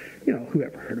sense. But, you know,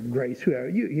 whoever heard of grace, whoever,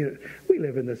 you know, we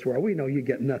live in this world. We know you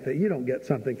get nothing. You don't get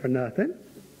something for nothing.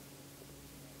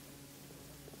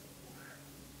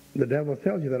 The devil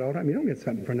tells you that all the time. You don't get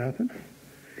something for nothing.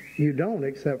 You don't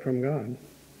accept from God.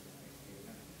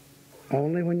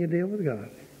 Only when you deal with God.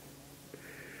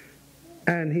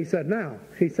 And he said,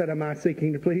 am I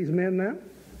seeking to please men now?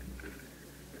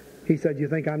 He said, you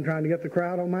think I'm trying to get the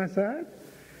crowd on my side?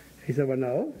 He said, well,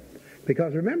 no.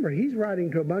 Because remember, he's writing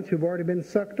to a bunch who've already been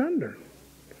sucked under.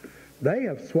 They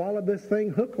have swallowed this thing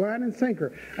hook, line, and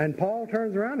sinker. And Paul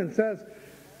turns around and says,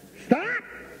 stop!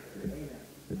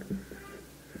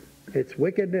 It's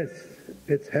wickedness.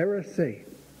 It's heresy.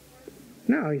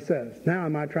 Now, he says, now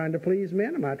am I trying to please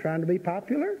men? Am I trying to be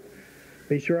popular?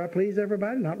 Be sure I please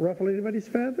everybody, not ruffle anybody's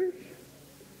feathers?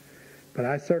 But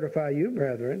I certify you,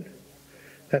 brethren,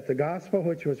 that the gospel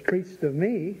which was preached of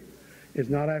me is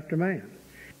not after man.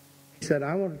 He said,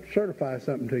 I want to certify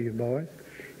something to you, boys.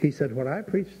 He said, what I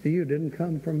preached to you didn't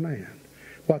come from man.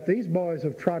 What these boys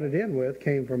have trotted in with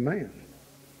came from man.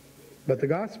 But the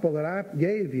gospel that I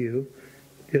gave you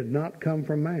did not come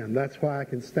from man. That's why I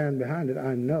can stand behind it.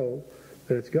 I know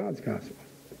that it's God's gospel.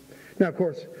 Now, of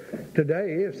course,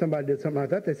 today, if somebody did something like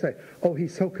that, they say, oh,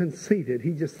 he's so conceited.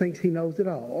 He just thinks he knows it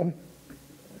all.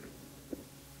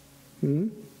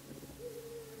 You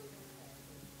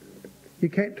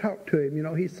can't talk to him. You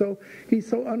know, he's so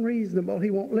unreasonable. He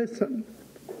won't listen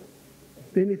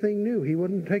to anything new. He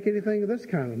wouldn't take anything of this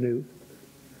kind of new.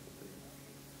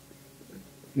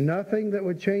 Nothing that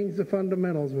would change the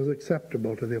fundamentals was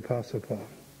acceptable to the Apostle Paul.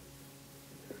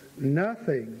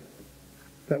 Nothing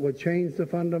that would change the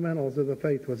fundamentals of the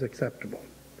faith was acceptable.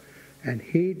 And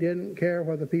he didn't care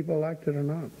whether people liked it or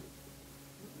not.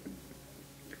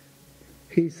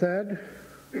 He said,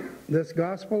 this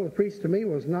gospel preached to me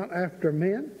was not after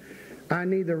men. I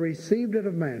neither received it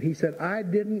of man. He said, I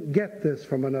didn't get this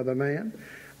from another man.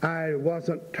 I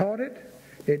wasn't taught it.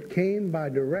 It came by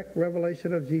direct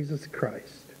revelation of Jesus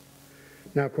Christ.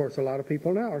 Now, of course, a lot of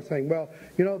people now are saying, well,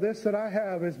 you know, this that I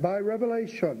have is by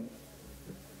revelation.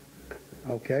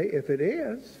 Okay, if it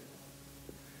is,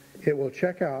 it will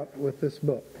check out with this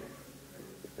book.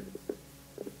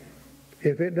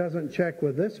 If it doesn't check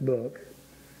with this book,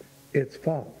 it's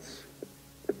false.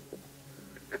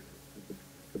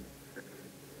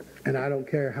 And I don't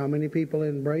care how many people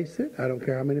embrace it. I don't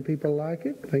care how many people like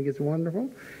it, think it's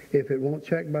wonderful. If it won't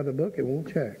check by the book, it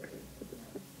won't check.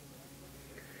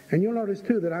 And you'll notice,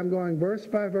 too, that I'm going verse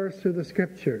by verse through the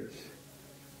Scriptures.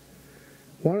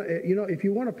 You know, if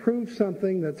you want to prove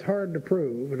something that's hard to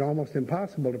prove and almost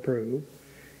impossible to prove,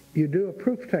 you do a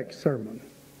proof text sermon.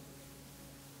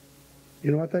 You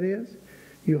know what that is?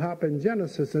 You hop in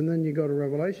Genesis, and then you go to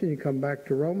Revelation, you come back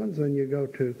to Romans, then you go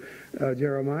to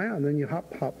Jeremiah, and then you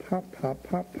hop, hop, hop, hop,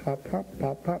 hop, hop, hop,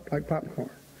 hop, hop, like popcorn.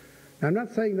 Now, I'm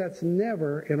not saying that's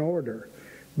never in order,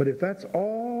 but if that's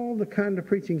all the kind of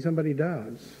preaching somebody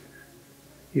does,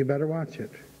 you better watch it.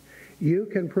 You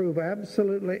can prove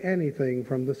absolutely anything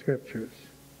from the Scriptures.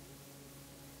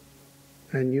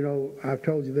 And you know, I've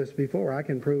told you this before, I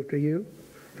can prove to you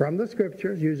from the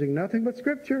Scriptures, using nothing but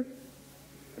Scripture,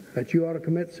 that you ought to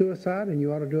commit suicide, and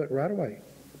you ought to do it right away.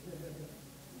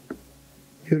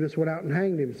 Judas went out and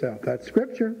hanged himself. That's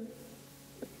Scripture.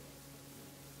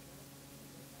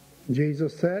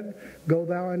 Jesus said, go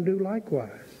thou and do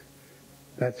likewise.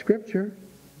 That's Scripture.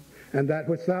 And that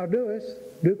which thou doest,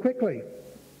 do quickly.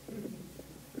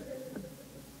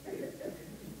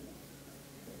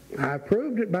 I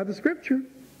proved it by the Scripture.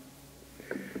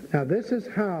 Now, this is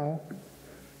how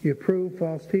you prove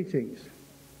false teachings.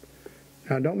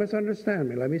 Now, don't misunderstand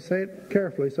me. Let me say it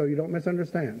carefully so you don't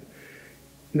misunderstand.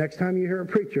 Next time you hear a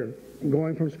preacher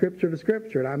going from Scripture to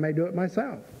Scripture, and I may do it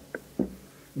myself,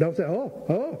 don't say,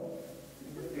 oh,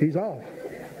 he's off.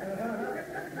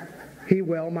 He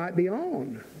well might be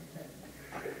on.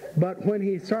 But when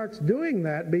he starts doing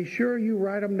that, be sure you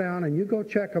write them down and you go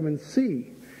check them and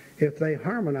see if they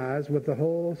harmonize with the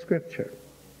whole Scripture.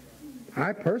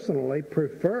 I personally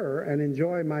prefer and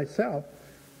enjoy myself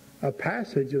a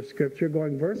passage of Scripture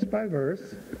going verse by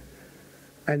verse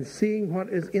and seeing what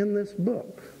is in this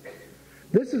book.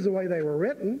 This is the way they were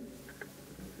written.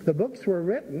 The books were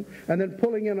written, and then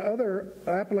pulling in other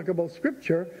applicable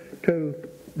Scripture to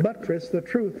buttress the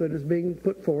truth that is being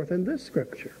put forth in this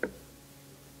Scripture.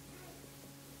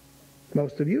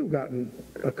 Most of you have gotten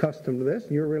accustomed to this,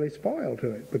 and you're really spoiled to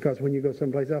it, because when you go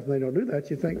someplace else and they don't do that,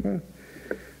 you think, well,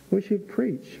 we should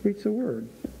preach the Word.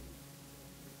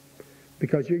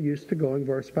 Because you're used to going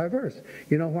verse by verse.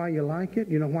 You know why you like it?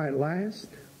 You know why it lasts?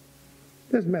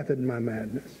 There's method in my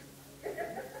madness.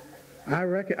 I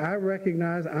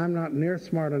recognize I'm not near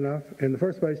smart enough. In the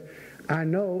first place, I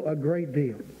know a great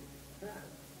deal.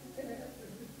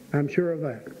 I'm sure of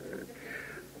that.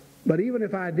 But even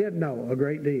if I did know a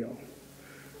great deal,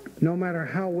 no matter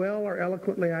how well or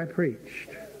eloquently I preached,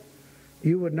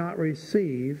 you would not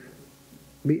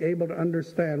be able to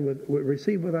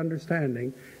receive with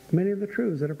understanding many of the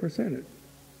truths that are presented.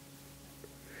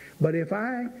 But if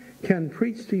I can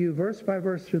preach to you verse by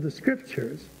verse through the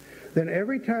Scriptures, then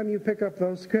every time you pick up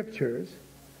those Scriptures,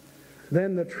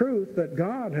 then the truth that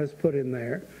God has put in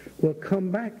there will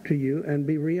come back to you and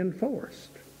be reinforced.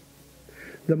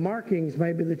 The markings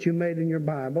maybe that you made in your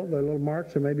Bible, the little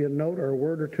marks, or maybe a note or a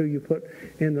word or two you put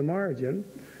in the margin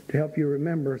to help you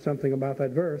remember something about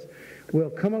that verse, will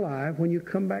come alive when you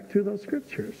come back to those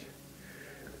Scriptures.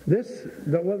 This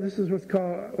is what's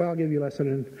called, I'll give you a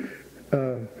lesson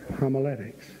in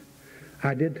homiletics.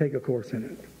 I did take a course in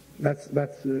it.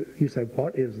 You say,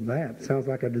 what is that? Sounds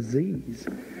like a disease.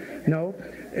 No,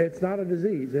 it's not a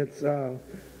disease.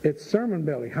 It's sermon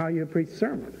building, how you preach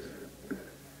sermons.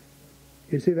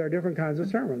 You see, there are different kinds of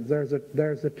sermons. There's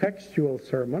a textual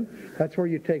sermon. That's where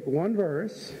you take one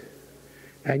verse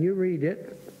and you read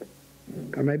it,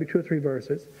 or maybe 2 or 3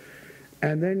 verses,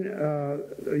 and then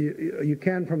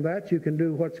from that you can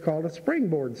do what's called a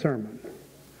springboard sermon.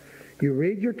 You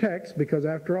read your text, because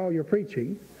after all you're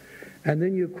preaching, and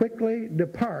then you quickly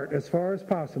depart as far as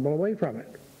possible away from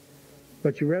it.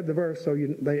 But you read the verse so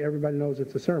everybody knows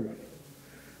it's a sermon.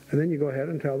 And then you go ahead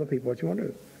and tell the people what you want to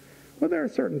do. Well, there are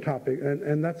certain topics,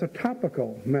 and that's a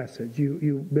topical message.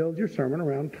 You build your sermon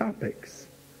around topics.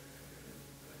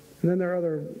 And then there are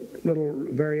other little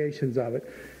variations of it.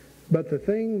 But the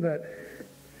thing that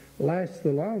lasts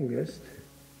the longest,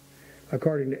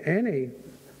 according to any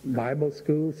Bible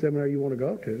school, seminary you want to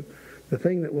go to, the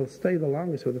thing that will stay the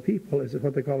longest with the people is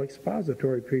what they call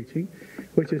expository preaching,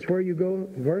 which is where you go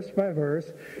verse by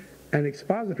verse. And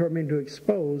expository means to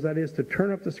expose, that is to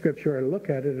turn up the Scripture and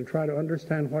look at it and try to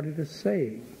understand what it is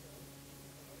saying.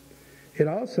 It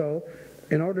also,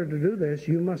 in order to do this,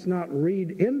 you must not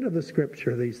read into the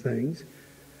Scripture these things.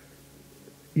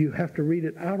 You have to read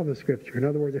it out of the Scripture. In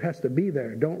other words, it has to be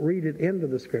there. Don't read it into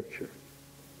the Scripture.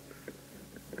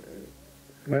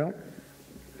 Well,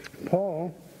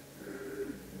 Paul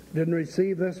didn't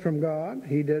receive this from God.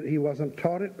 He wasn't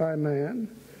taught it by man.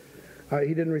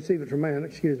 He didn't receive it from man,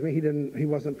 excuse me. He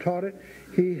wasn't taught it.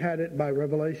 He had it by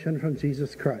revelation from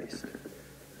Jesus Christ.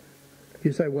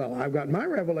 You say, well, I've got my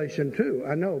revelation too.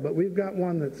 I know, but we've got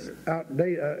one that's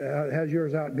has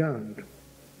yours outgunned.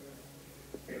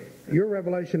 Your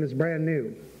revelation is brand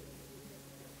new.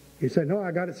 You say, no,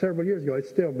 I got it several years ago. It's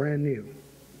still brand new.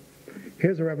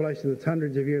 Here's a revelation that's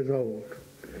hundreds of years old,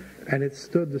 and it's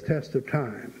stood the test of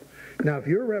time. Now, if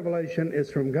your revelation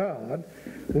is from God,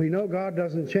 we know God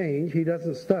doesn't change. He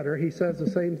doesn't stutter. He says the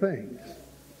same things.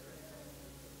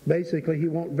 Basically, He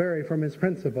won't vary from His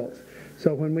principles.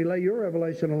 So when we lay your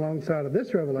revelation alongside of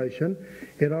this revelation,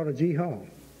 it ought to gee-haw.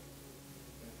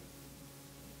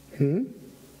 And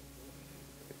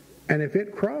if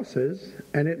it crosses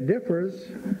and it differs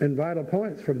in vital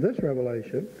points from this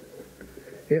revelation,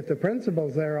 if the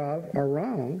principles thereof are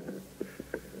wrong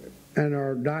and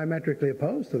are diametrically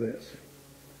opposed to this,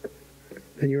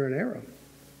 then you're in error.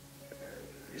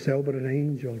 You say, oh, but an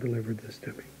angel delivered this to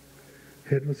me.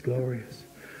 It was glorious.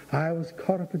 I was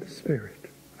caught up in the Spirit.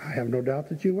 I have no doubt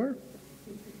that you were.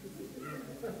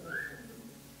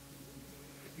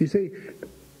 You see,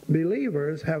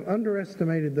 believers have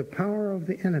underestimated the power of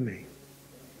the enemy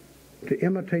to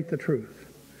imitate the truth.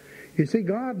 You see,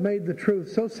 God made the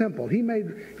truth so simple. He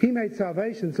made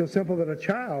salvation so simple that a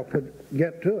child could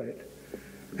get to it.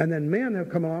 And then men have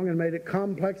come along and made it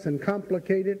complex and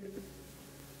complicated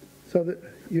so that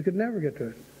you could never get to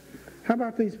it. How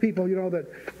about these people, that,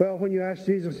 well, when you ask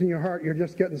Jesus in your heart, you're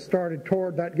just getting started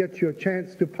toward, that gets you a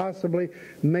chance to possibly,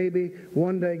 maybe,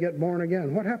 one day get born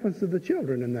again. What happens to the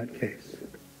children in that case?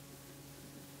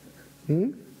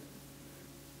 The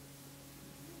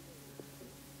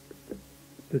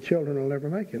children will never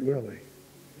make it, will they?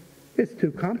 It's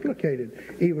too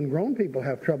complicated. Even grown people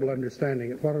have trouble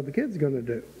understanding it. What are the kids going to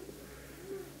do?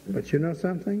 But you know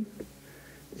something?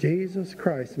 Jesus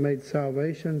Christ made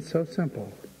salvation so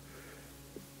simple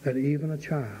that even a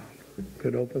child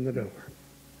could open the door.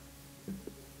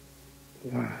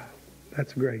 Wow.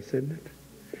 That's grace, isn't it?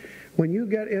 When you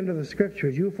get into the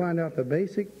Scriptures, you find out the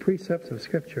basic precepts of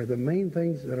Scripture, the main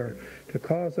things that are to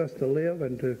cause us to live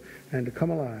and to come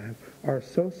alive, are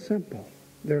so simple.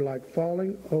 They're like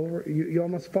falling over. You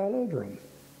almost fall over them.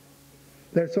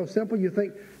 They're so simple you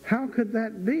think, how could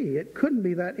that be? It couldn't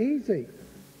be that easy.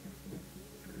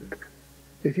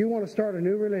 If you want to start a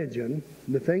new religion,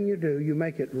 the thing you do, you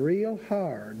make it real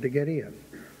hard to get in.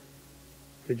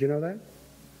 Did you know that?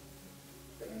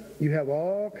 You have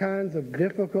all kinds of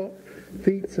difficult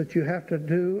feats that you have to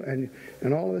do and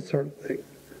all this sort of thing.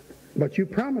 But you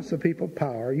promise the people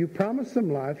power, you promise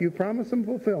them life, you promise them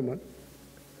fulfillment,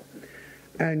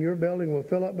 and your building will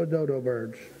fill up with dodo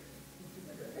birds.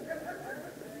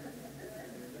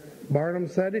 Barnum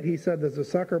said it. He said there's a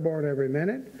sucker born every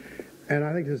minute, and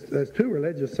I think there's 2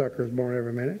 religious suckers born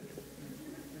every minute.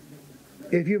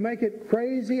 If you make it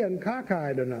crazy and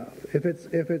cockeyed enough, if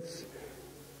it's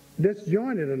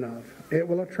disjointed enough, it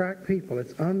will attract people.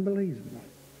 It's unbelievable.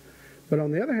 But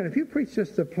on the other hand, if you preach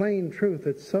just the plain truth,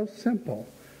 it's so simple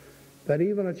that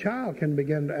even a child can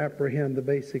begin to apprehend the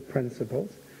basic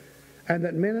principles, and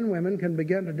that men and women can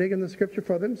begin to dig in the Scripture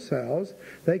for themselves.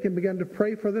 They can begin to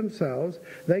pray for themselves.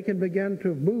 They can begin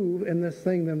to move in this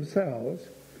thing themselves.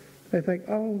 They think,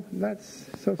 oh, that's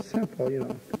so simple, you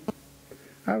know.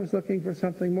 I was looking for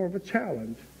something more of a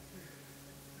challenge.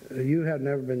 You have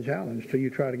never been challenged till you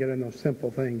try to get in those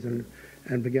simple things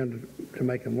and begin to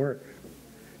make them work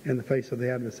in the face of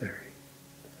the adversary.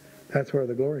 That's where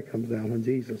the glory comes down, when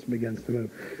Jesus begins to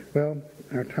move. Well,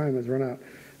 our time has run out.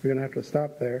 We're going to have to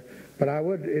stop there. But I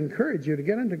would encourage you to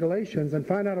get into Galatians and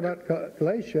find out about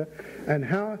Galatia and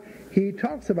how he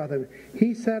talks about them.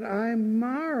 He said, I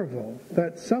marvel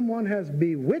that someone has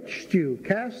bewitched you,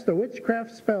 cast a witchcraft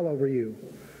spell over you,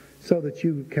 so that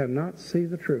you cannot see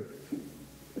the truth.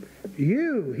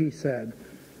 You, he said,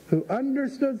 who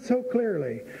understood so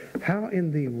clearly, how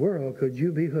in the world could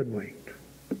you be hoodwinked?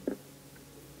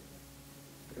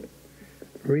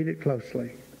 Read it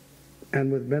closely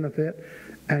and with benefit,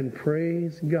 and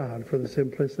praise God for the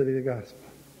simplicity of the gospel.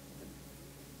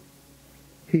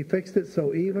 He fixed it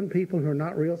so even people who are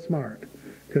not real smart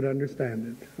could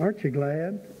understand it. Aren't you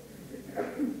glad?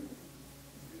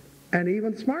 And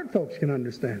even smart folks can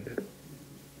understand it.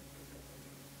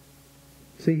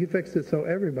 See, he fixed it so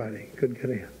everybody could get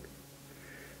in.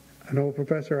 An old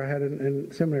professor I had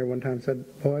in seminary one time said,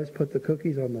 boys, put the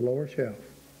cookies on the lower shelf.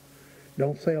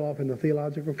 Don't sail off in the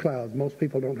theological clouds. Most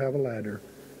people don't have a ladder.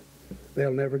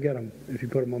 They'll never get them if you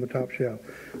put them on the top shelf.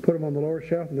 Put them on the lower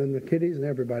shelf, and then the kiddies and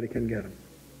everybody can get them.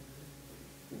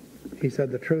 He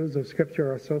said the truths of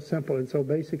Scripture are so simple and so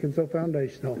basic and so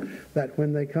foundational that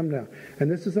when they come down. And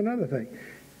this is another thing.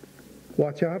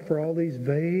 Watch out for all these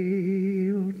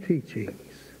veiled teachings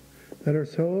that are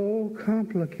so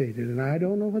complicated. And I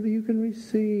don't know whether you can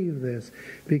receive this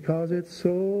because it's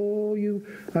so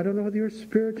I don't know whether you're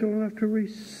spiritual enough to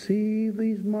receive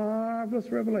these marvelous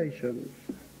revelations.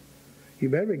 You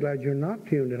better be glad you're not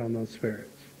tuned in on those spirits.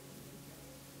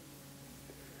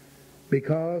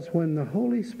 Because when the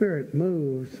Holy Spirit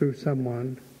moves through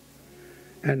someone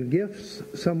and gifts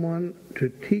someone to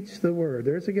teach the Word,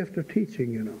 there's a gift of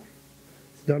teaching, you know.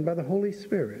 It's done by the Holy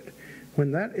Spirit.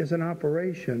 When that is in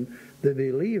operation, the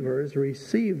believers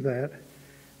receive that,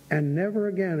 and never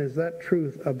again is that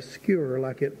truth obscure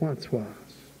like it once was.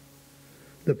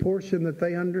 The portion that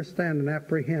they understand and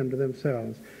apprehend to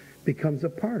themselves becomes a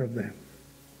part of them.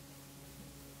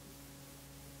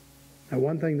 Now,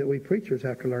 one thing that we preachers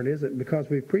have to learn is that because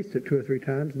we've preached it 2 or 3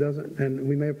 times, and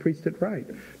we may have preached it right,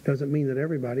 doesn't mean that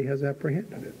everybody has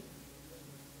apprehended it.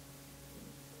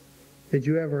 Did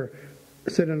you ever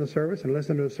sit in a service and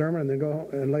listen to a sermon and then go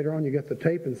and later on you get the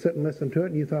tape and sit and listen to it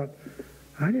and you thought,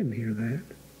 I didn't hear that?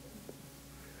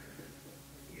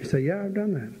 You say, yeah, I've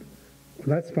done that.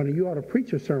 Well, that's funny. You ought to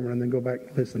preach a sermon and then go back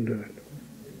and listen to it.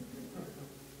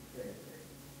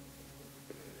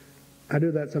 I do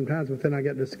that sometimes, but then I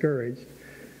get discouraged.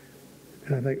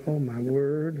 And I think, oh, my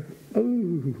word.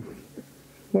 Oh,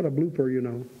 what a blooper, you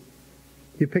know.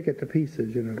 You pick it to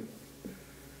pieces, you know.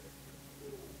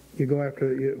 You go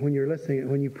after, when you're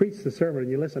listening, when you preach the sermon and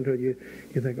you listen to it,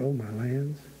 you think, oh, my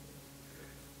lands.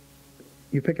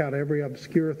 You pick out every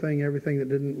obscure thing, everything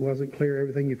that wasn't clear,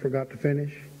 everything you forgot to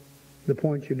finish, the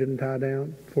points you didn't tie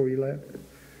down before you left.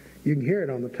 You can hear it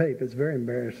on the tape. It's very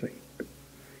embarrassing.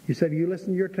 You said, you listen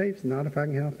to your tapes? Not if I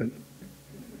can help it.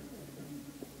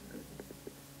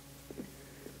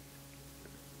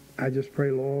 I just pray,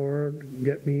 Lord,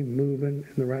 get me moving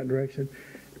in the right direction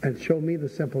and show me the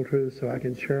simple truths so I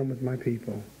can share them with my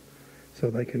people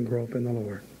so they can grow up in the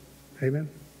Lord. Amen?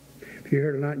 If you're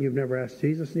here tonight and you've never asked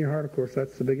Jesus in your heart, of course,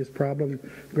 that's the biggest problem,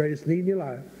 greatest need in your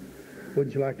life.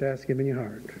 Wouldn't you like to ask Him in your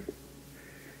heart?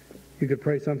 You could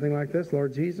pray something like this: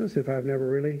 Lord Jesus, if I've never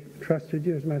really trusted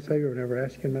you as my Savior, I've never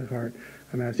asked you in my heart,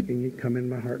 I'm asking you to come in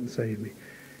my heart and save me.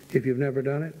 If you've never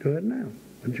done it, do it now.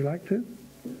 Wouldn't you like to?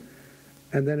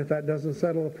 And then if that doesn't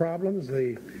settle the problems,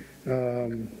 the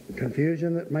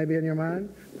confusion that may be in your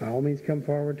mind, by all means come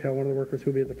forward, tell one of the workers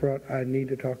who'll be at the front, I need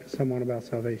to talk to someone about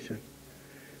salvation.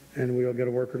 And we'll get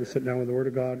a worker to sit down with the Word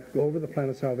of God, go over the plan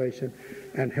of salvation,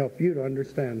 and help you to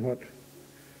understand what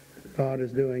God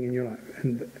is doing in your life.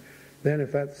 And Then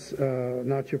if that's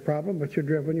not your problem, but you're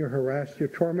driven, you're harassed, you're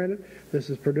tormented, this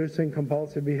is producing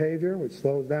compulsive behavior, which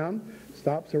slows down,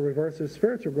 stops, or reverses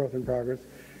spiritual growth and progress.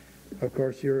 Of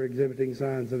course, you're exhibiting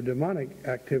signs of demonic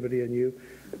activity in you,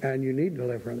 and you need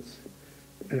deliverance.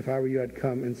 And if I were you, I'd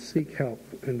come and seek help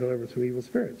and deliverance from evil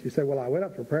spirits. You say, well, I went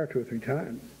up for prayer 2 or 3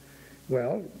 times.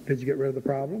 Well, did you get rid of the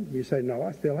problem? You say, no,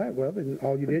 I still have. Well, then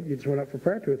all you did, you just went up for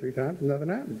prayer 2 or 3 times and nothing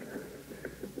happened.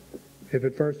 If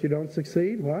at first you don't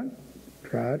succeed, what?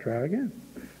 Try again.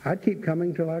 I'd keep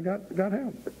coming till I got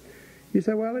help. You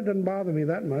say, well, it doesn't bother me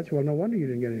that much. Well, no wonder you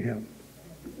didn't get any help.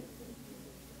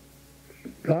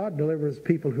 God delivers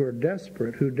people who are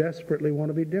desperate, who desperately want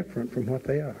to be different from what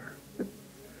they are.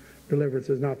 Deliverance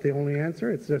is not the only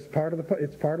answer. It's just part of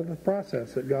the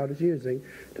process that God is using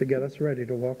to get us ready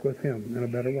to walk with Him in a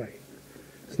better way.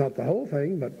 It's not the whole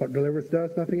thing, but what deliverance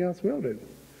does, nothing else will do.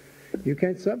 You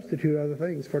can't substitute other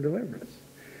things for deliverance.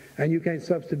 And you can't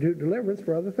substitute deliverance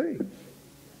for other things.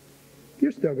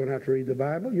 You're still going to have to read the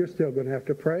Bible. You're still going to have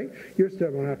to pray. You're still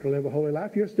going to have to live a holy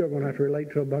life. You're still going to have to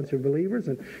relate to a bunch of believers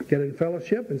and get in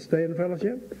fellowship and stay in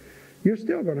fellowship. You're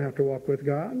still going to have to walk with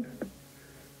God.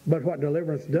 But what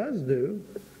deliverance does do,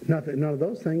 none of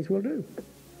those things will do.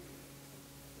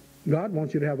 God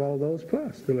wants you to have all of those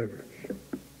plus deliverance.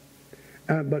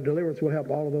 But deliverance will help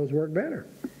all of those work better,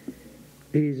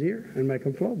 easier, and make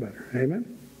them flow better.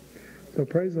 Amen? So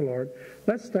praise the Lord.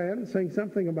 Let's stand and sing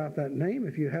something about that name.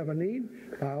 If you have a need,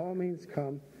 by all means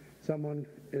come. Someone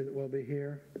will be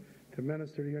here to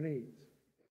minister to your needs.